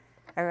trick,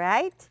 all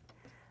right?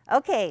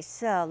 Okay,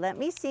 so let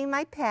me see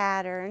my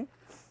pattern.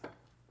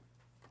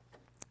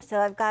 So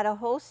I've got a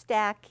whole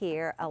stack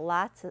here,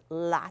 lots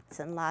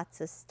and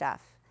lots of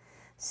stuff.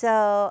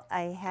 So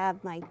I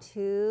have my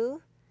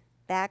 2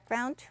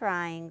 background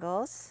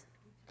triangles.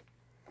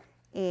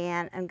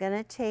 And I'm going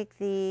to take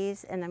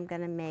these and I'm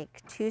going to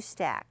make 2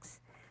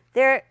 stacks.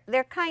 They're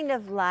kind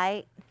of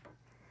light.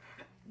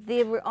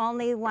 They were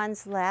only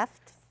ones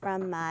left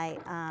from my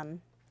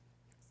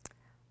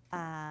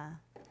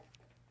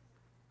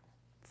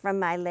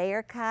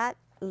layer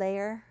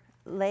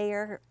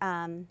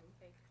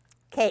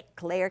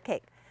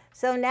cake.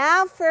 So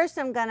now first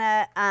I'm going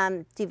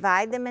to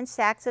divide them in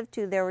stacks of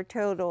 2. There were a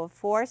total of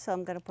 4, so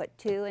I'm going to put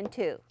 2 and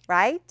 2,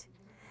 right?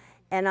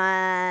 And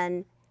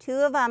on 2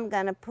 of them, I'm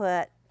going to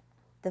put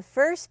the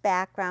first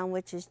background,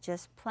 which is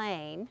just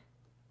plain.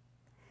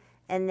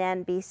 And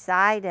then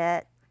beside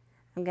it,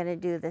 I'm going to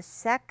do the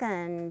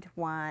second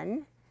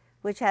one,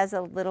 which has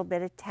a little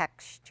bit of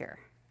texture.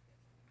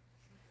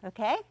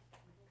 Okay?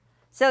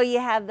 So you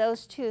have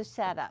those 2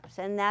 setups,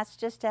 and that's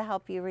just to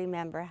help you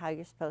remember how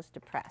you're supposed to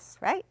press,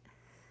 right?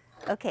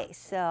 Okay,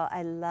 so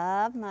I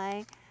love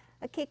my,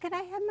 okay, could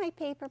I have my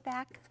paper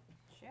back?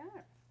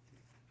 Sure.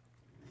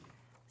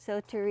 So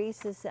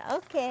Teresa said,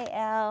 okay,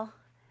 Elle,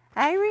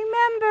 I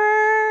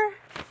remember.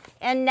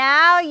 And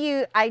now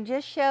I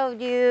just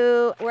showed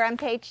you, we're on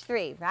page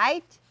 3,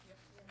 right?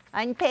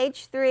 On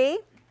page 3,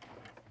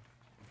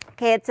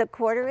 okay, it's a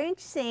 1/4 inch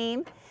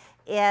seam.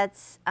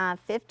 It's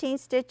 15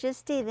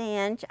 stitches to the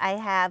inch. I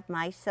have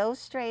my sew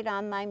straight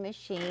on my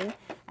machine.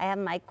 I have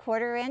my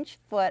 1/4 inch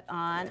foot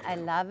on. I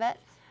love it.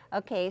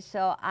 Okay,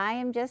 so I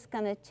am just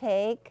going to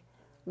take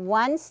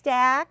 1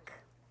 stack.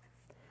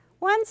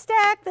 1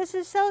 stack. This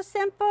is so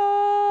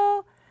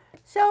simple,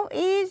 so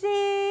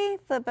easy.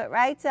 Flip it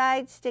right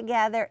sides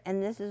together,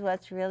 and this is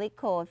what's really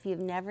cool. If you've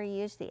never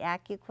used the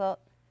Accuquilt,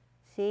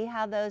 see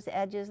how those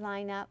edges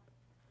line up?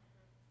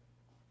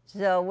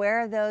 So where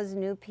are those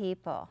new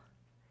people?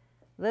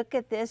 Look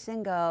at this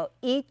and go,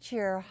 eat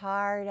your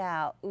heart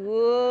out. Ooh,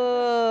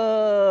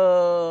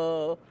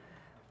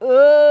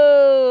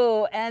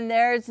 ooh, and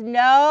there's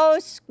no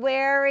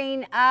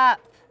squaring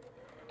up.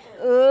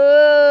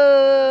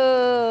 Ooh.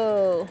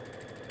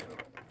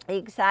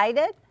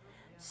 Excited?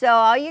 So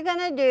all you're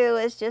going to do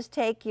is just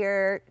take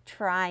your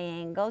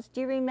triangles.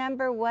 Do you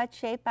remember what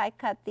shape I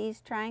cut these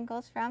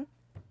triangles from?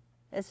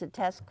 It's a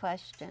test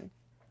question.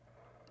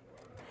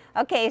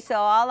 Okay, so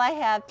all I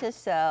have to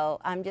sew,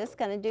 I'm just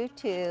going to do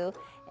 2.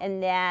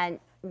 And then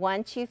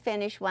once you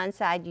finish one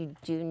side, you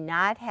do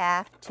not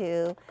have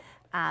to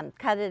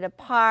cut it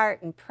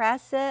apart and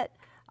press it.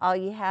 All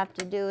you have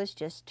to do is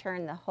just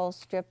turn the whole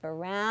strip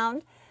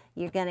around.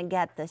 You're going to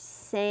get the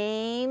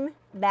same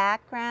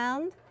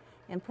background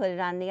and put it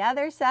on the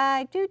other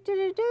side. Do, do,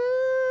 do,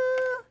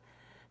 do.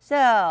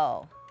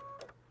 So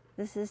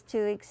this is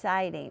too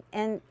exciting.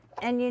 And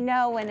you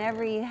know,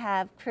 whenever you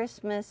have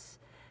Christmas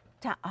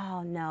time,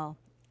 oh no,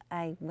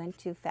 I went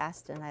too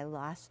fast and I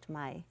lost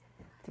my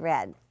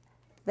thread.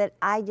 But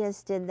I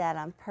just did that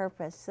on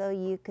purpose so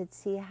you could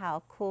see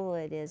how cool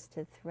it is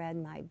to thread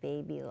my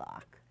baby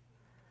lock.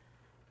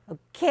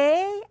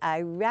 Okay,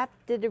 I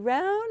wrapped it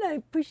around,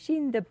 I'm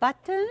pushing the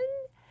button,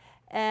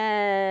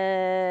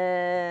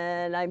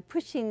 And I'm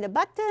pushing the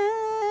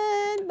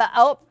button, but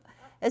oh,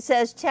 it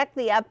says check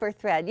the upper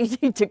thread. You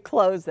need to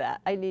close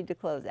that. I need to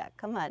close that.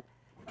 Come on.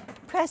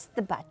 Press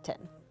the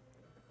button.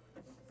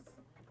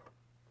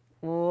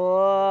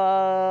 Whoa.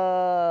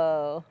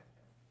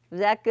 Is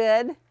that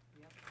good?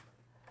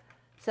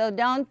 So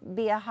don't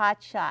be a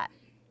hot shot.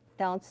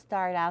 Don't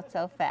start out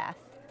so fast.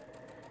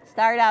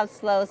 Start out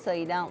slow so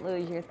you don't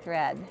lose your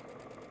thread.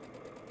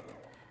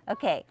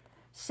 Okay,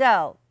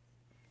 so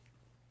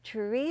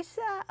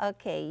Teresa,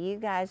 okay, you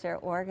guys are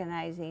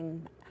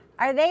organizing.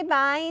 Are they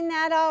buying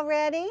that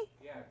already?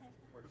 Yeah,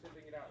 we're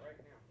shipping it out right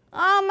now.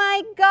 Oh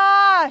my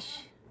gosh.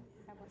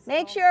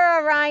 Make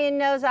sure Orion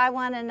knows I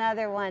want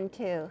another one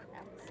too. I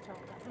was told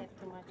I have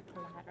too much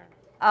clutter.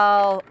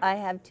 Oh, I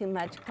have too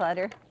much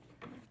clutter.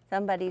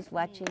 Somebody's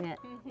watching it.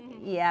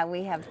 Yeah,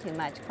 we have too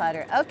much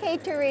clutter. Okay,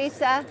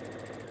 Teresa.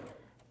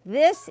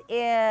 This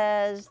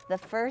is the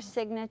first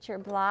signature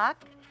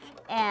block,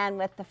 and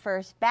with the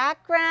first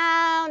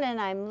background, and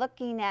I'm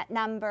looking at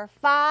number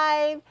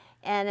 5,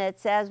 and it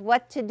says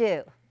what to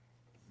do.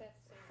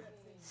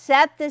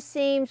 Set the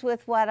seams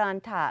with what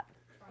on top?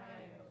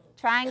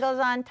 Triangles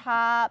on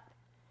top,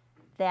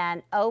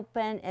 then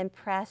open and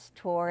press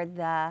toward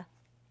the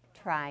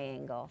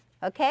triangle.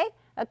 Okay?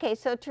 Okay,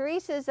 so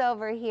Teresa's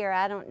over here.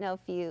 I don't know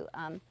if you're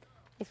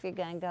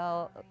going to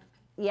go.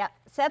 Yeah,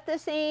 set the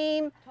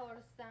seam.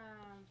 Towards the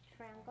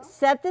triangle.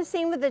 Set the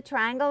seam with the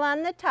triangle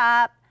on the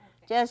top.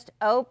 Just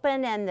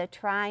open and the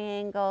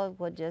triangle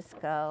will just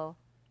go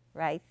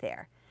right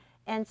there.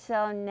 And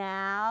so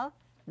now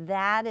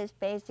that is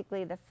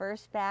basically the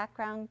first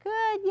background.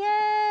 Good,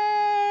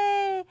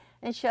 yay!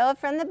 And show it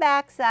from the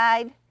back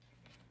side.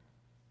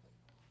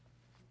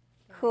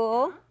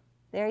 Cool.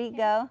 There you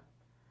go.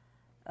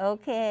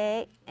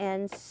 Okay,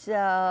 and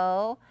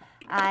so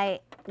I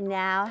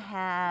now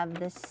have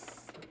the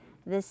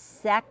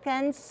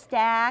second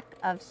stack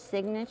of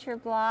signature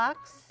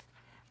blocks.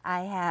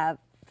 I have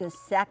the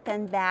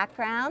second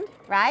background,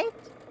 right?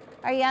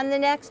 Are you on the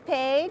next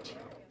page?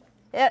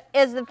 Are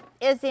the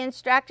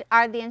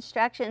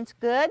instructions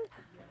good?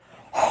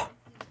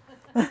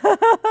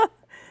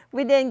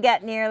 We didn't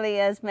get nearly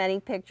as many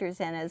pictures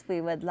in as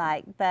we would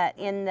like, but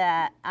in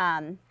the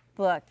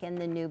book, in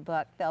the new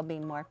book, there'll be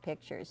more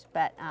pictures.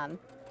 But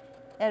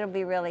it'll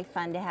be really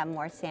fun to have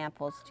more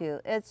samples too.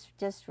 It's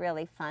just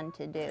really fun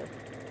to do.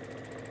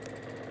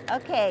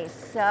 Okay,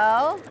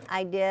 so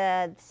I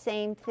did the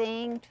same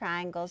thing,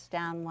 triangles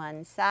down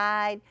one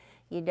side.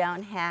 You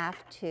don't have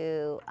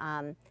to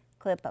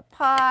clip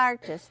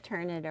apart, just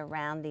turn it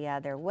around the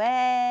other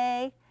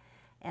way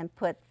and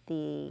put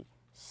the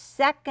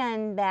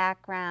second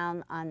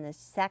background on the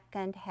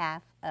second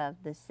half of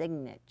the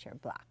signature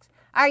blocks.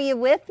 Are you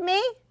with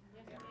me?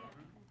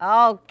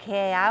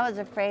 Okay, I was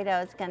afraid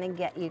I was going to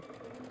get you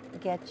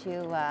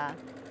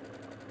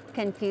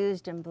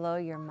confused and blow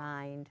your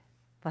mind,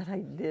 but I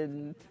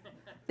didn't.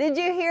 Did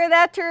you hear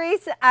that,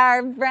 Teresa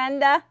or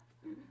Brenda?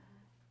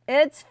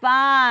 It's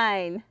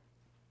fine.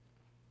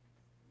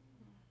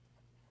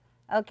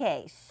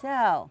 Okay,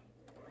 so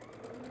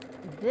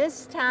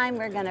this time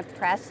we're going to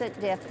press it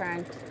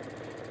different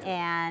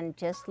and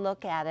just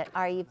look at it.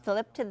 Are you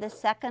flipped to the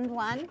second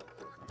one?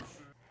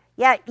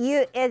 Yeah,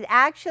 it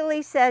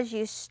actually says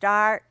you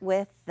start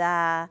with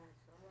the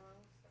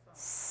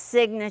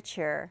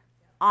signature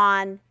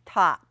on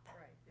top.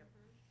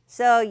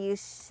 So you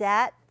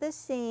set the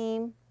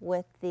seam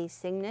with the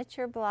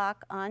signature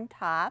block on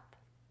top.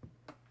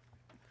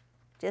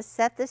 Just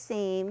set the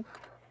seam.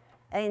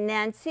 And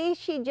then see,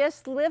 she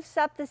just lifts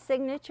up the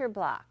signature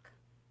block.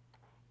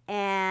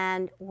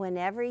 And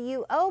whenever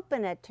you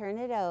open it, turn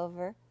it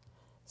over.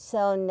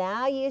 So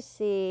now you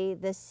see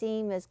the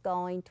seam is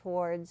going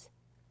towards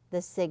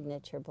the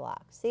signature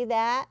block. See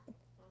that?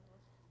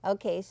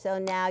 Okay, so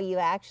now you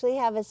actually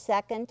have a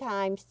second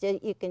time.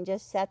 You can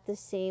just set the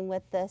seam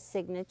with the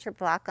signature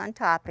block on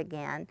top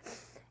again.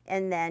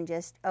 And then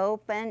just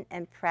open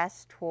and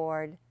press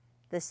toward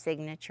the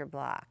signature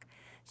block.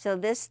 So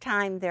this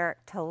time they're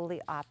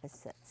totally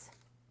opposites.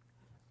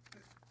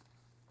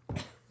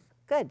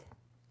 Good.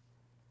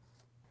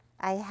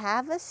 I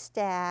have a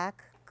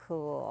stack.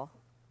 Cool.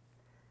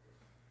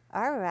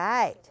 All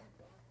right.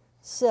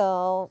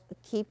 So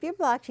keep your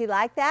blocks. You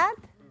like that?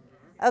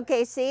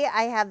 Okay, see,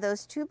 I have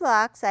those two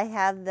blocks. I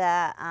have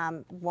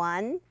the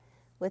one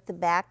with the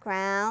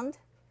background,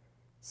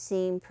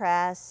 seam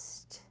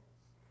pressed.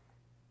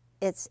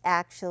 It's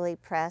actually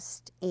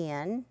pressed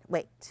in.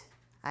 Wait,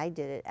 I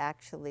did it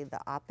actually the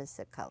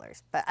opposite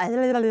colors. But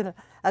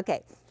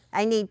okay,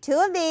 I need two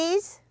of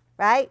these,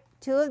 right?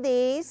 Two of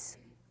these.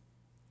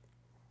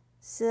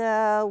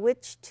 So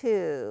which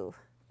two?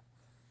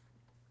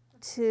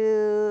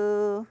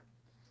 Two.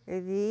 Are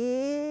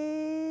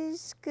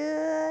these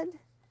good?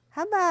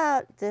 How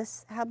about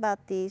this? How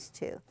about these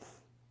two?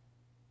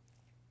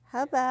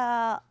 How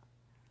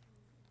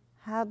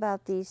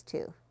about these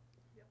two?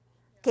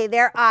 Okay,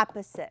 they're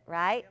opposite,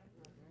 right?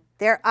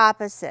 They're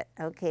opposite.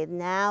 Okay,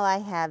 now I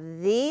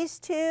have these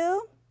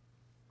two,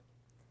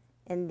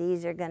 and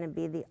these are going to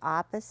be the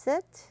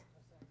opposite.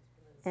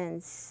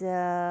 And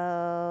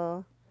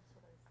so,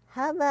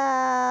 how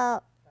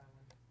about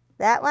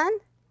that one?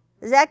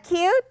 Is that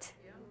cute?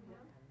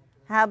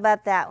 How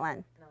about that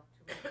one?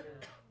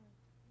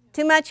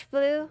 Too much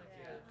blue?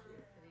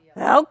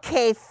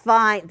 Okay,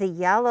 fine. The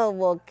yellow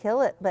will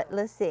kill it, but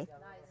let's see.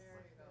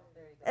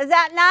 Is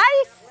that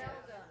nice?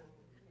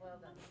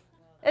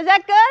 Is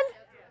that good?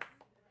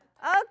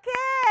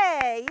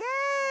 Okay,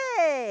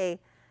 yay.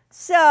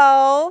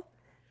 So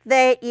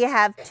you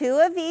have 2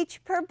 of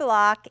each per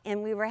block,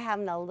 and we were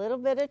having a little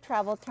bit of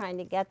trouble trying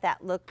to get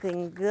that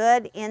looking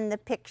good in the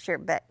picture,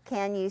 but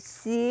can you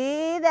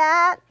see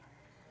that?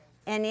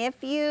 And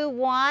if you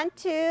want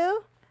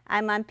to,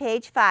 I'm on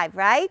page 5,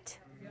 right?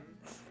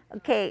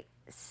 Okay,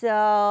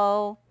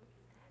 so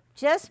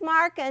just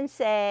mark and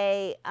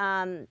say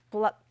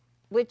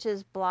which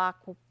is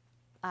block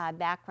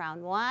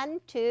background 1,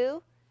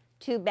 2,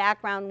 2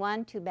 background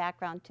 1, 2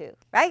 background 2,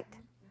 right?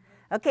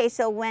 Okay,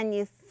 so when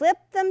you flip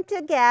them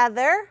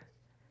together,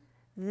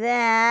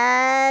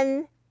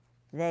 then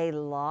they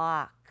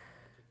lock.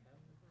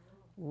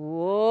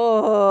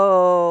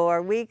 Whoa,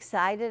 are we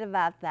excited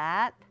about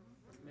that?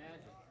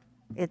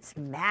 It's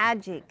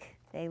magic.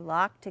 They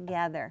lock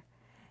together.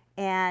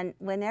 And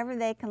whenever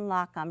they can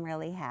lock, I'm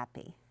really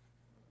happy.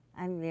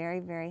 I'm very,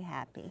 very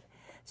happy.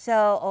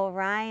 So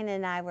Orion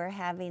and I were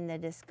having the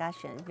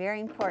discussion. Very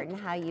important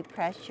how you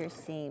press your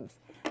seams.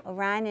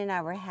 Orion and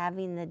I were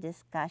having the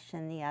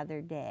discussion the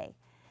other day.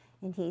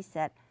 And he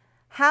said,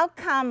 how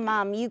come,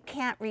 Mom, you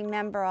can't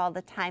remember all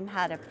the time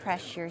how to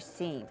press your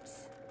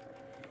seams?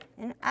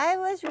 And I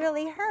was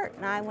really hurt.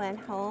 And I went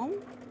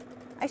home.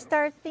 I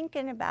started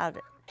thinking about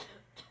it.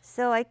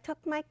 So I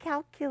took my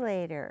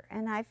calculator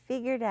and I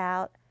figured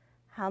out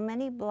how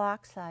many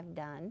blocks I've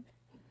done.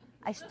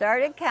 I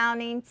started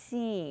counting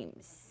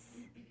seams.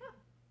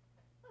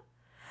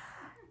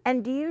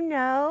 And do you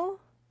know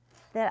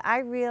that I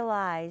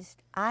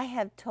realized I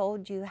have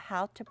told you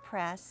how to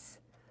press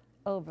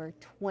over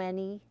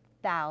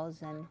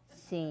 20,000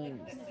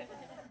 seams.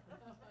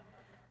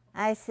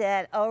 I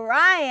said,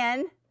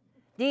 Orion,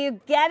 do you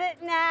get it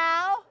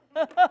now?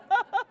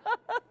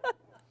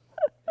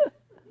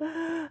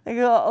 I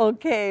go,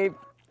 okay.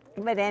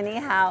 But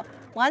anyhow,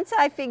 once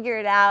I figure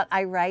it out,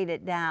 I write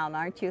it down.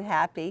 Aren't you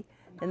happy?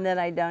 And then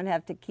I don't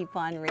have to keep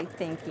on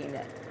rethinking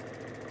it.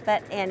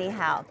 But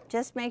anyhow,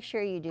 just make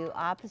sure you do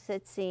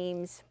opposite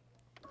seams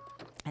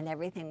and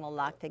everything will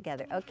lock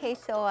together. Okay,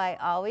 so I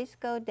always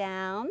go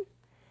down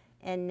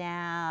and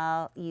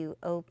now you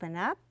open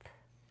up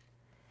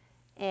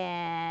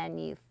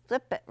and you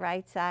flip it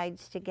right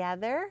sides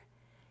together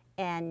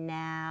and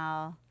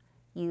now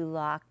you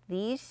lock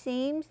these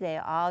seams. They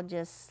all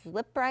just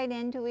slip right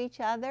into each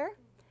other.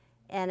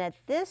 And at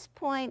this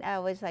point, I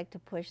always like to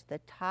push the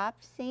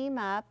top seam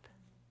up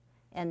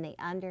and the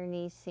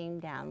underneath seam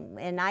down.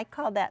 And I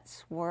call that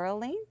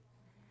swirling,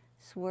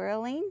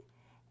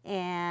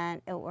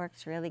 and it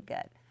works really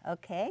good,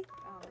 okay?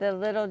 The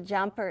little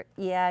jumper,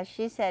 yeah,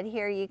 she said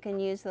here you can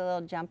use the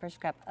little jumper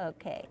scrap.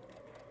 Okay,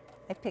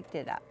 I picked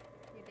it up.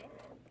 You did?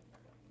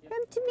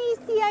 From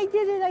Tanisi, I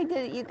did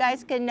it. You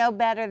guys can know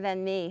better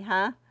than me,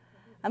 huh?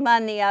 I'm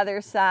on the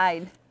other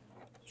side.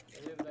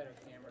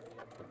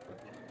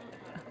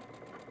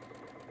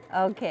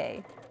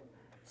 Okay,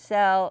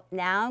 so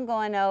now I'm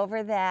going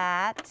over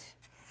that,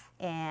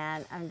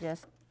 and I'm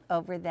just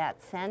over that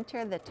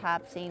center. The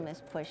top seam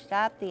is pushed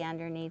up, the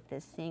underneath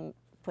is seam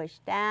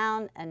pushed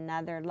down,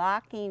 another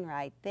locking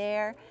right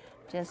there.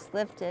 Just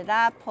lift it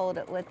up, hold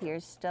it with your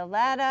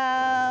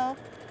stiletto,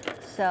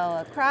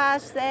 sew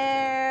across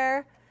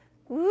there.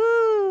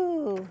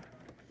 Woo!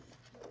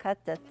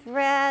 Cut the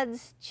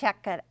threads,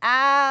 check it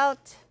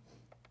out.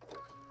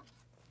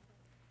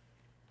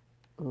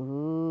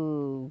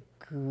 Ooh,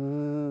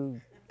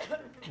 good.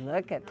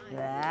 Look at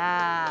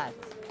that.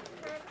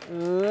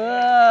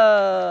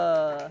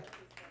 Ooh.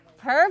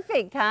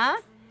 Perfect,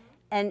 huh?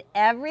 And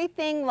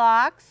everything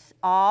locks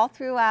all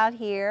throughout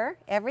here.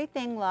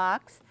 Everything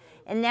locks.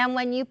 And then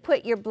when you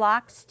put your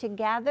blocks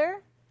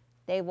together,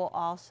 they will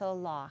also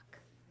lock.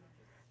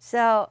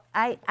 So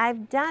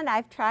I've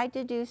tried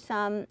to do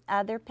some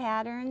other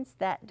patterns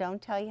that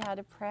don't tell you how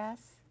to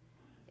press.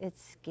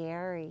 It's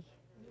scary.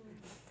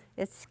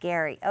 It's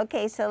scary.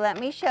 Okay, so let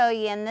me show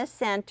you in the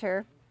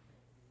center.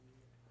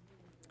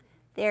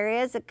 There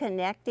is a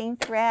connecting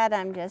thread.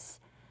 I'm just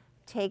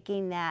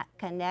taking that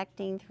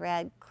connecting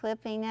thread,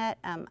 clipping it.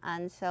 I'm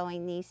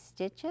unsewing these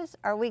stitches.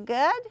 Are we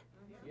good?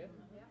 Yep.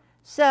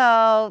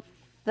 So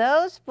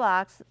those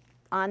blocks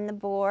on the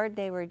board,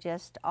 they were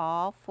just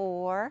all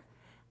 4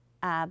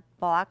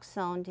 blocks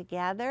sewn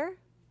together,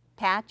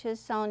 patches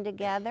sewn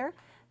together,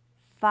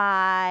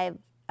 5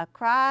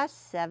 across,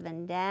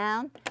 7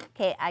 down.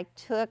 Okay, I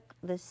took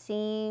the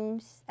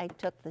seams, I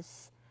took the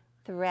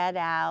thread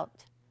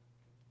out,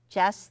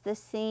 just the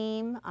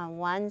seam on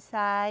one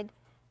side,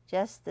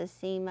 just the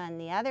seam on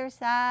the other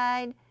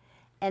side,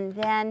 and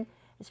then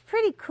it's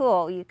pretty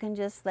cool. You can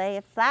just lay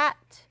it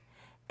flat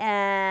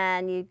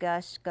and you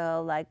just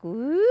go like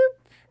whoop.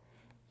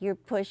 You're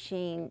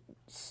pushing,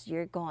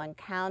 you're going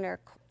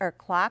counter or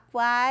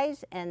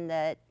clockwise, and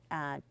the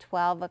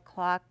 12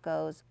 o'clock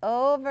goes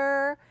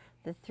over,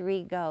 the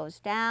 3 goes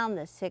down,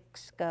 the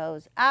 6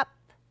 goes up,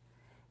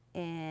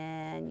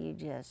 and you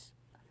just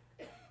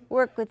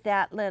work with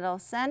that little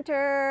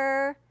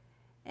center,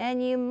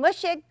 and you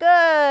mush it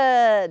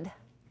good.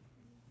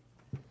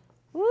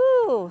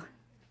 Woo!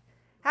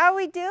 How are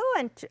we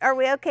doing? Are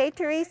we okay,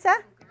 Teresa?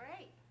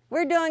 Great.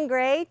 We're doing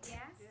great? Yes.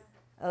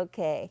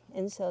 Okay,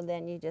 and so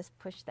then you just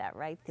push that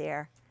right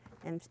there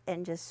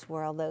and just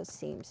swirl those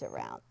seams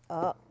around.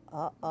 Oh,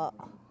 oh, oh.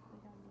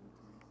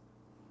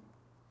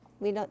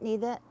 We don't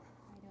need it?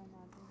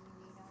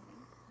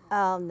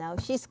 Oh, no,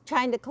 she's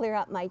trying to clear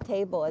up my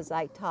table as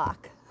I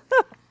talk.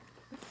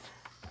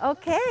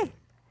 Okay,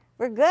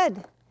 we're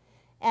good.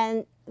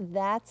 And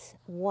that's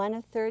 1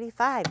 of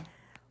 35.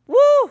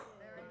 Woo!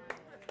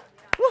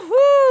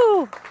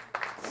 Woohoo!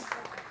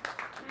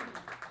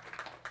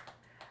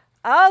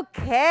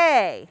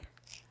 Okay,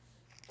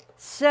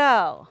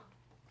 so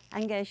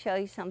I'm going to show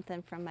you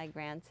something from my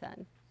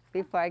grandson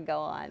before I go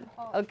on.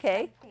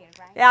 Okay?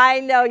 Yeah, I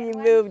know you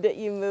moved it.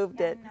 You moved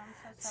it.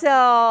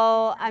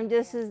 So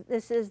this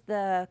is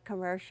the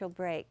commercial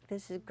break.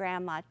 This is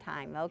grandma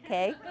time.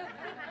 Okay?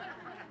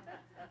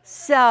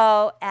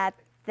 So at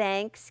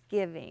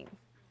Thanksgiving,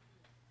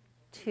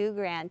 2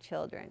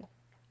 grandchildren,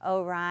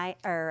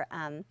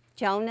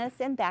 Jonas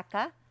and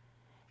Becca,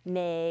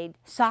 made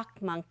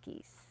sock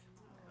monkeys.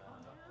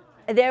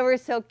 They were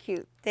so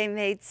cute. They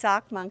made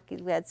sock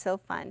monkeys. We had so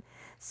fun.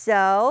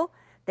 So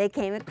they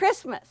came at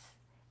Christmas,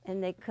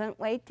 and they couldn't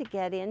wait to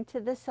get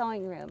into the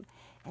sewing room.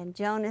 And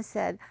Jonas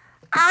said,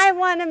 I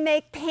want to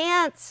make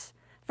pants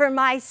for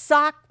my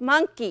sock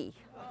monkey.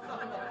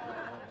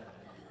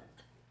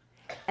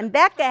 And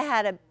Becca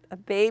had a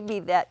baby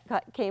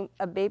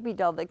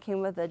doll that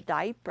came with a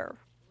diaper.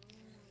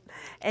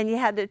 And you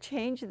had to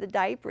change the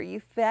diaper. You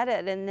fed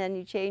it, and then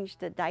you changed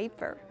the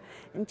diaper.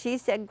 And she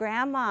said,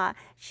 Grandma,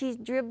 she's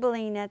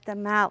dribbling at the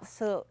mouth,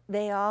 so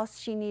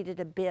she needed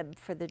a bib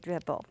for the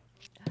dribble.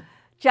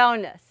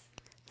 Jonas,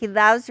 he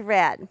loves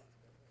red.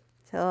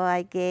 So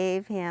I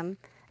gave him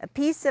a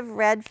piece of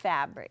red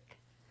fabric.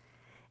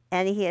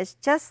 And he is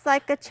just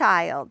like a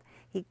child.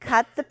 He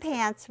cut the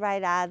pants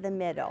right out of the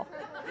middle.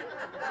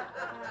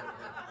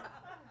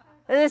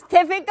 Is this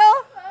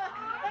typical?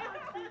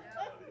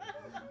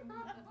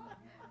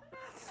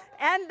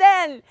 And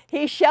then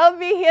he showed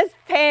me his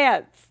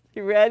pants.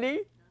 You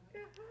ready?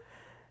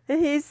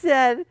 And he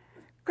said,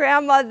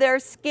 Grandma, they're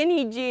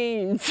skinny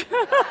jeans.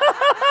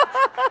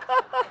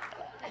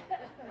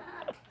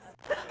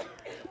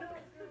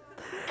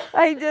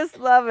 I just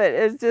love it.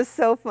 It's just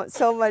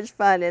so much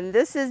fun. And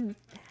this is,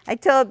 I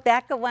told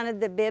Becca wanted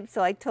the bib,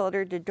 so I told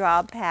her to draw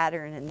a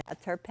pattern, and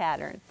that's her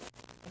pattern.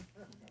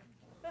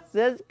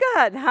 That's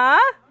good, huh?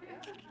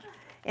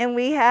 And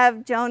we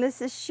have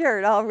Jonas's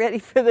shirt all ready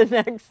for the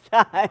next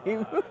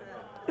time.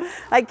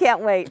 I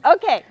can't wait.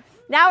 Okay,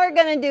 now we're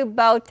going to do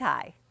bow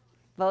tie.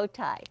 Bow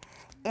tie.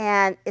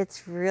 And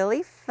it's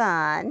really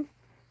fun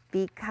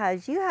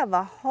because you have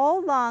a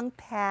whole long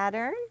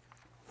pattern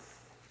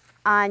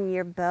on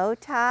your bow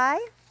tie.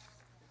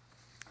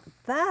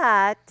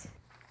 But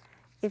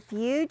if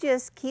you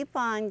just keep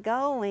on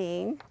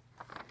going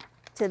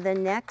to the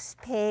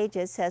next page,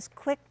 it says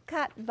quick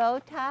cut bow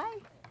tie.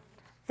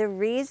 The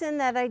reason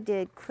that I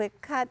did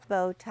quick cut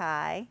bow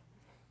tie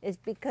is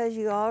because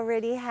you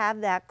already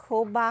have that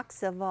cool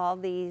box of all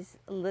these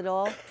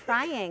little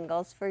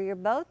triangles for your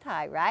bow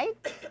tie, right?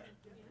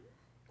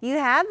 You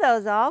have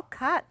those all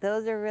cut.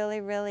 Those are really,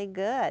 really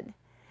good.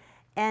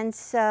 And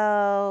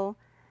so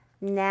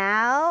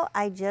now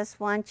I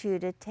just want you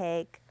to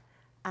take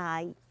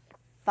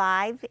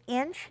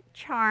 5-inch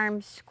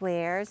charm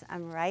squares.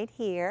 I'm right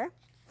here.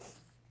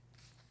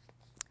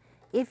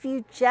 If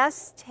you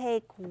just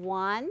take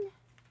one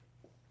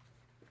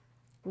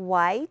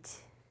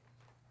white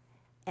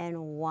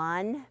and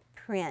one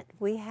print.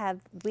 We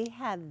have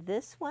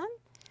this one.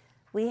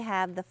 We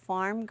have the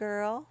Farm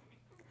Girl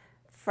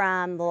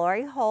from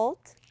Lori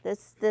Holt.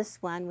 This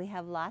one, we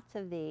have lots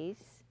of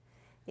these.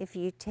 If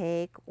you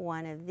take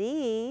one of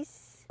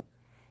these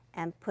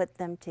and put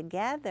them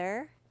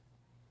together,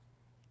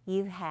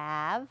 you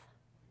have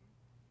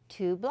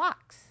 2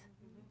 blocks.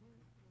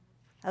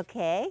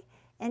 Okay,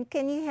 and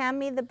can you hand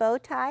me the bow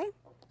tie?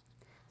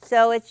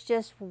 So it's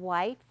just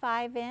white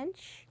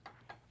 5-inch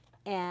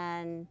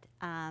and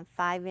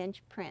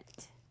 5-inch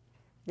print.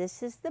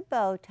 This is the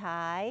bow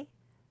tie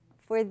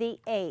for the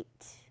 8.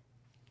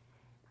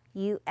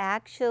 You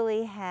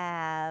actually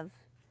have,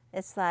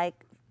 it's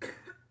like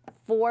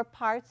 4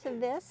 parts of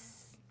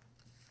this,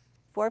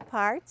 4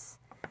 parts.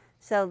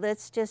 So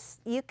let's just,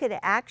 you could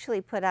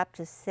actually put up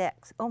to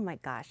 6. Oh my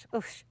gosh,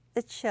 oof,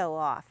 let's show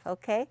off,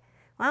 okay?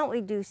 Why don't we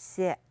do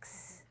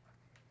 6?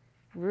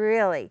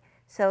 Really.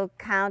 So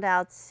count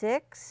out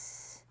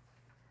 6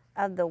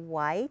 of the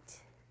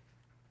white.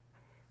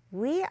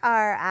 We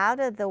are out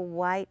of the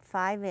white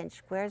 5-inch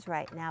squares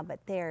right now, but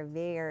they are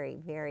very,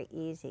 very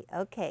easy.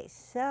 Okay,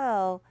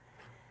 so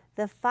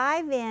the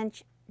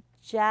 5-inch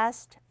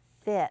just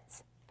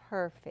fits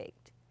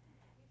perfect.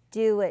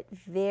 do it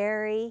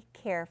very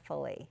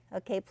carefully.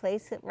 Okay,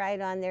 place it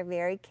right on there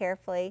very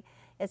carefully.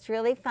 It's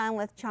really fun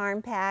with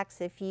charm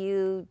packs if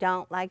you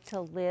don't like to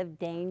live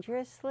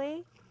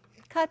dangerously.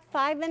 Cut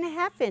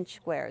 5.5-inch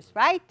squares,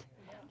 right?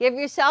 Give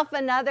yourself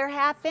another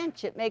 1/2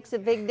 inch. It makes a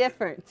big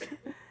difference.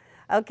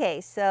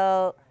 Okay,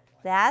 so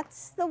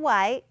that's the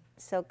white,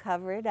 so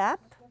cover it up.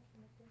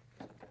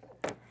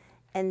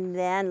 And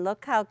then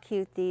look how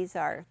cute these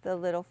are, the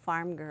little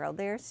farm girl.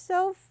 They're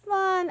so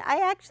fun. I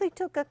actually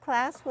took a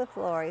class with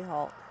Lori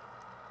Holt.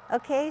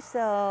 Okay,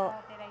 so.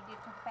 Did I do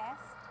too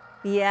fast?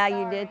 Yeah,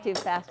 you did too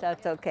fast.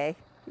 That's okay.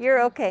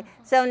 You're okay.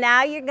 So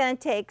now you're going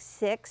to take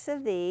 6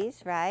 of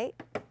these, right?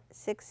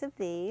 6 of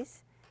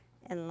these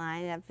and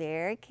line it up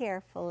very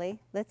carefully.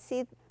 Let's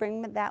see,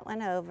 bring that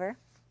one over.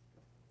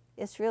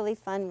 It's really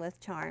fun with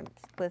charms,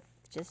 with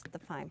just the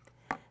fine.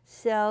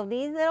 So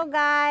these little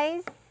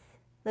guys,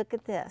 look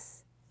at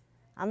this.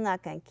 I'm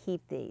not going to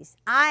keep these.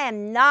 I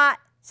am not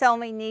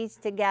sewing these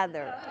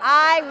together.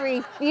 I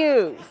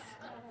refuse.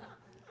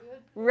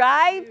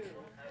 Right?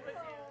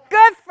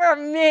 Good for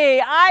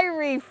me. I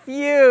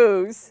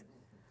refuse.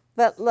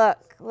 But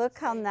look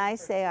how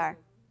nice they are.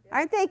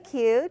 Aren't they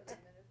cute?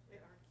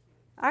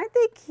 Aren't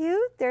they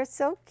cute? They're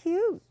so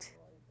cute.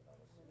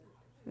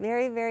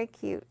 Very, very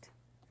cute.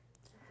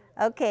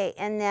 Okay,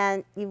 and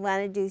then you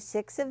want to do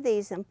 6 of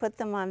these and put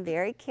them on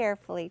very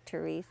carefully,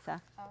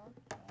 Teresa.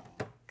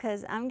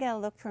 Because I'm going to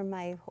look for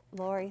my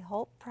Lori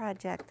Holt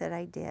project that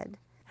I did.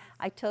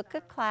 I took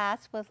a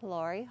class with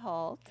Lori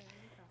Holt.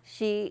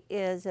 She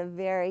is a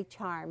very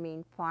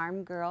charming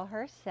farm girl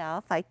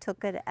herself. I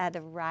took it at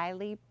a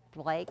Riley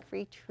Blake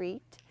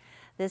retreat.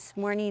 This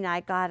morning I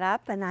got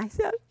up and I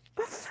said,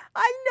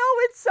 I know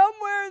it's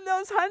somewhere in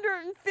those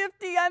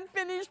 150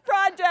 unfinished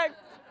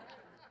projects.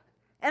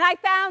 And I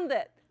found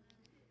it.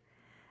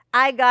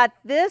 I got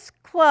this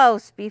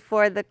close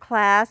before the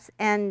class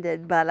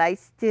ended, but I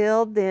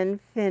still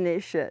didn't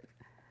finish it.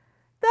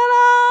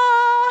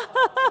 Ta-da!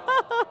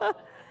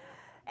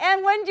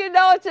 And wouldn't you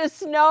know, it's a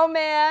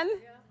snowman.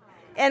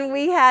 And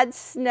we had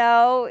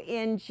snow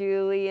in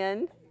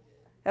Julian.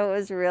 It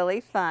was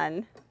really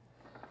fun.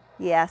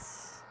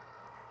 Yes.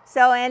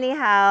 So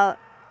anyhow,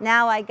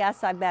 now I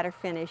guess I better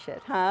finish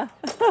it, huh?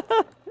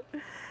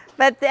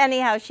 But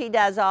anyhow, she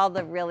does all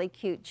the really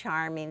cute,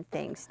 charming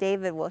things.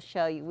 David will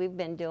show you. We've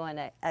been doing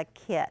a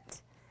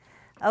kit.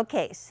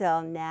 Okay,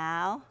 so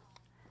now,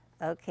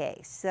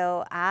 okay,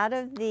 so out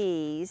of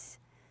these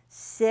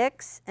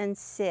 6 and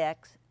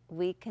 6,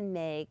 we can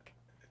make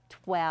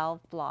 12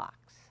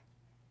 blocks.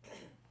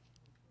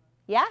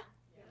 Yeah?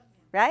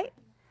 Right?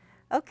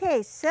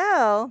 Okay,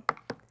 so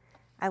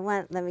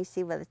let me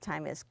see what the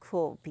time is.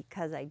 Cool,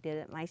 because I did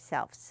it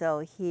myself. So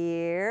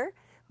here,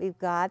 we've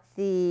got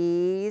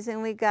these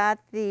and we got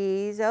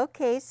these.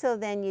 Okay, so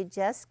then you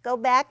just go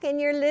back in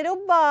your little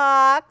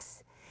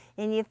box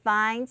and you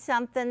find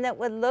something that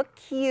would look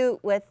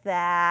cute with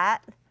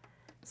that.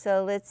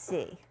 So let's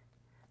see.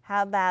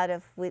 How about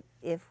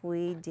if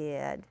we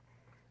did,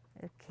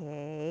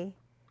 okay,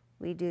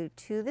 we do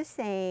 2 the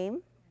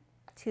same,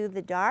 2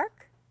 the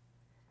dark,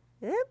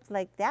 oops,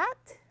 like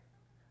that,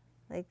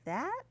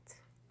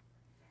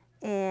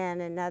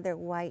 and another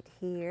white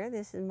here.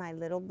 This is my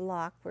little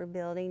block we're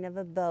building of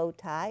a bow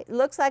tie. It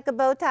looks like a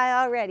bow tie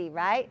already,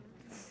 right?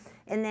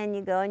 And then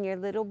you go in your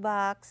little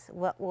box.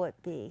 What will it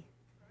be?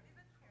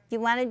 Do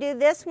you want to do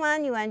this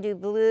one? You want to do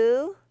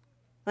blue?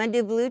 Want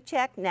to do blue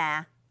check?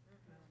 Nah.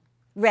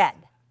 Red.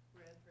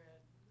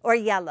 Or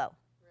yellow?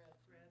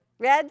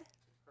 Red?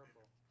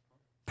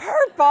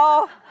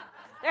 Purple.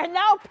 There's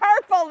no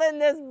purple in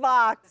this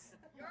box.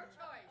 Your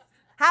choice.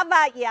 How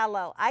about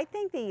yellow? I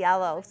think the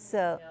yellow.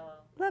 So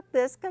look,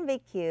 this can be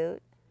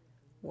cute.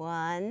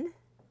 1,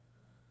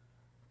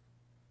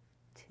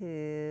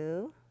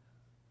 2,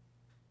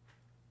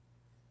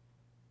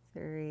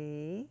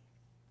 3.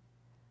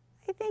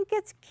 I think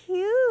it's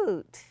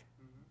cute.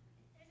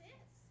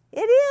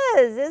 It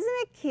is, isn't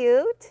it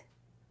cute?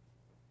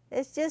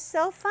 It's just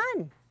so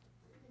fun.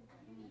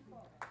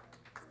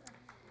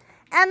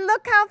 And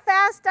look how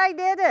fast I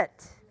did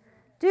it.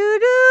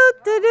 Do-do,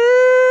 do-do.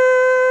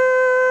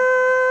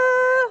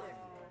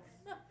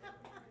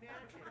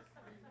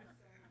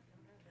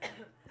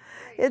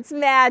 It's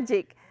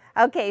magic.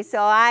 Okay, so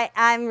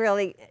I'm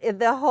really,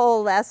 the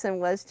whole lesson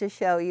was to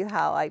show you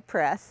how I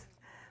press.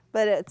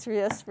 But it's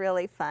just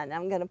really fun.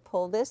 I'm going to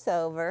pull this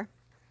over.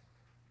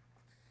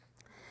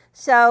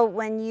 So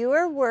when you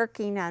are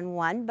working on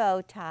one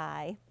bow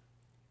tie,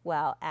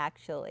 well,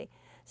 actually,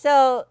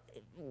 so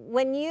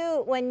when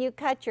you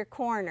cut your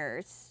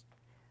corners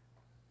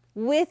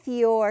with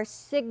your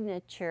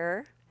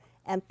signature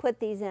and put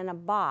these in a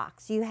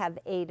box, you have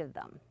 8 of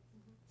them.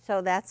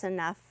 So that's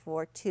enough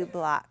for 2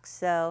 blocks.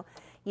 So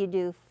you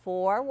do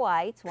 4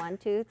 whites, 1,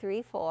 2,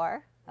 3,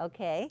 4,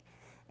 okay?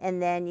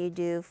 And then you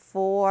do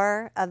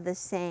 4 of the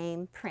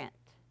same print.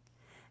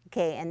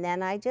 Okay, and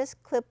then I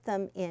just clip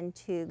them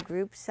into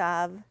groups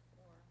of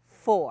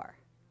 4.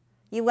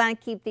 You want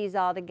to keep these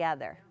all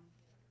together,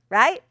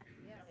 right?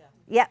 Yeah.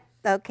 Yep.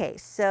 Okay,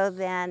 so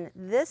then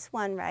this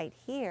one right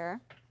here,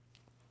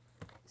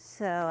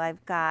 So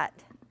I've got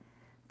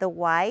the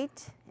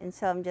white, and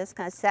so I'm just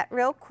going to set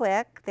real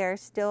quick. They're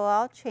still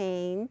all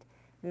chained,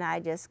 and I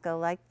just go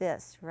like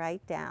this,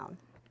 right down.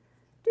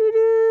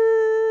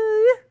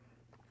 Doo-doo.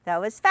 That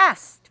was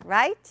fast,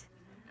 right?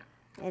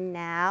 And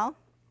now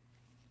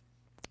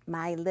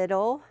my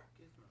little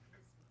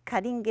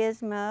cutting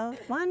gizmo.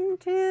 1,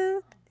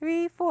 2,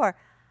 3, 4.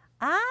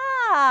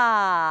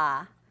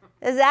 Ah,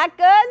 is that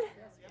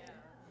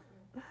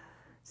good?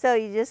 So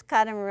you just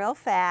cut them real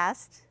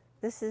fast.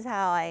 This is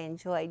how I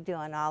enjoy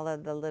doing all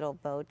of the little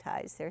bow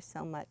ties. They're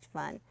so much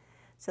fun.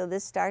 So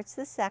this starts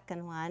the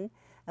second one.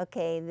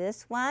 Okay,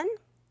 this one,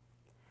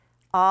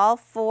 all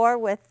 4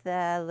 with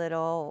the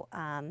little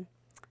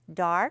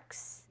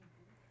darks,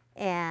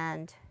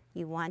 and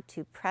you want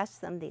to press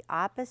them the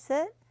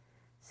opposite.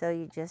 So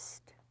you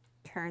just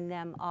turn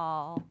them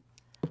all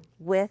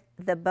with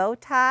the bow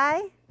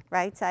tie,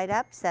 right side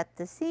up, set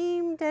the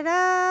seam,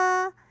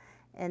 da-da,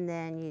 and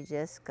then you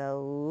just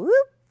go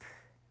whoop,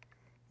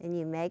 and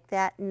you make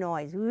that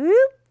noise,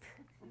 whoop.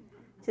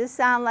 Just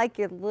sound like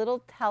your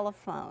little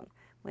telephone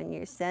when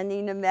you're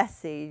sending a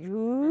message,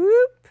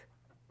 whoop.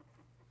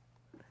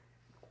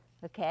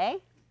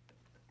 Okay?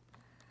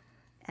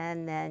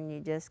 And then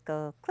you just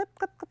go clip,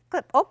 clip, clip,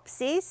 clip.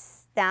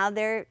 Oopsies, now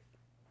their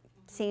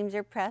seams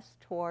are pressed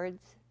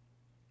towards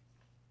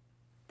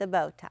the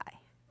bow tie.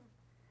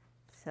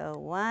 So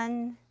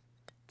 1,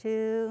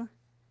 2,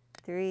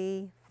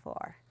 3,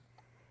 4.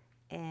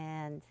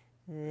 And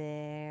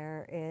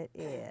there it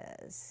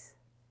is.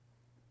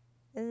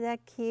 Isn't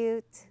that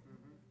cute?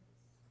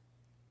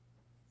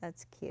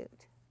 That's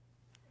cute.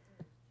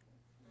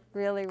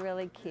 Really,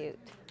 really cute.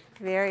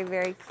 Very,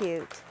 very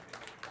cute.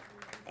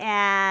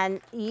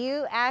 And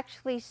you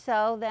actually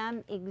sew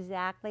them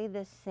exactly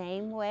the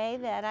same way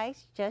that I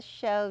just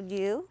showed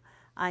you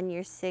on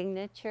your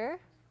signature.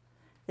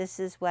 This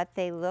is what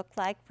they look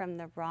like from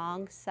the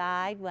wrong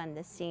side when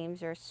the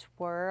seams are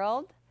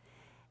swirled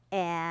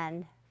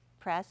and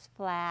press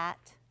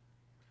flat,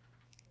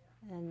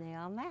 and they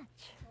all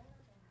match.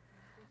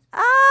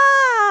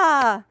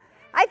 Ah,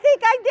 I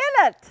think I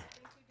did it.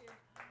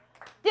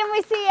 Didn't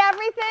we see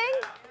everything?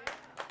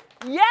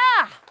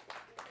 Yeah,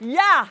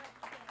 yeah.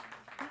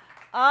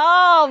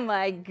 Oh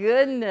my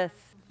goodness.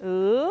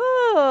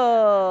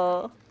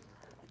 Ooh,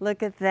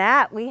 look at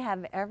that. We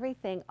have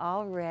everything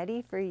all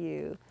ready for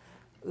you.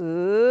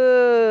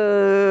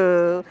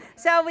 Ooh.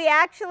 So we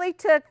actually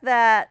took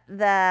the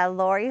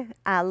Lori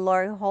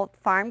Holt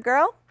Farm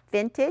Girl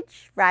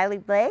Vintage Riley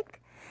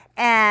Blake,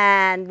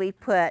 and we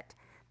put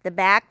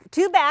the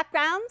two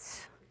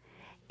backgrounds,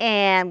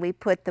 and we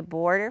put the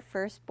border,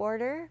 first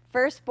border,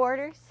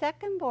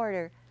 second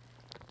border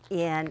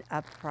in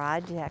a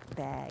project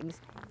bags.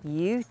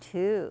 You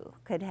too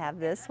could have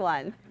this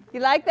one.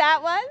 You like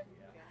that one?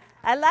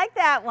 I like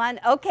that one.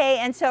 Okay,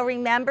 and so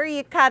remember,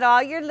 you cut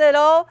all your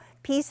little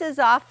pieces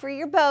off for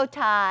your bow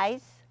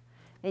ties,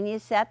 and you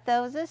set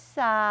those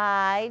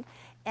aside.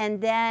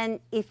 And then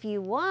if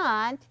you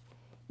want,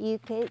 you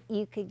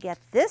could get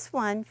this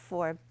one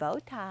for bow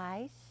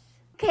ties.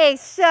 Okay,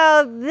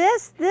 so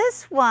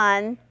this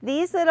one,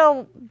 these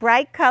little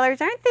bright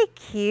colors, aren't they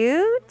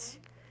cute?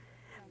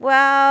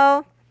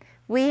 Well,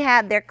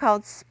 they're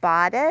called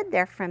Spotted.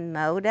 They're from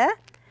Moda.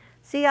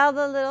 See all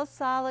the little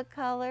solid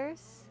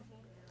colors?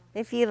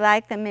 If you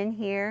like them in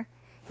here,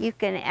 you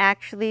can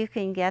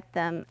get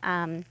them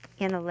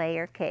in a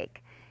layer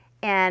cake.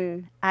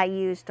 And I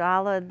used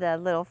all of the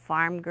little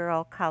Farm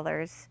Girl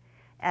colors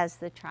as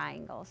the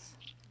triangles.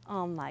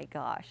 Oh my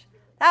gosh,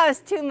 that was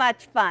too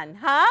much fun,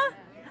 huh?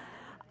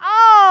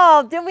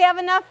 Oh, did we have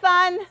enough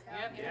fun?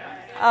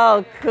 Yep.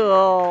 Oh,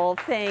 cool,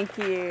 thank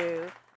you.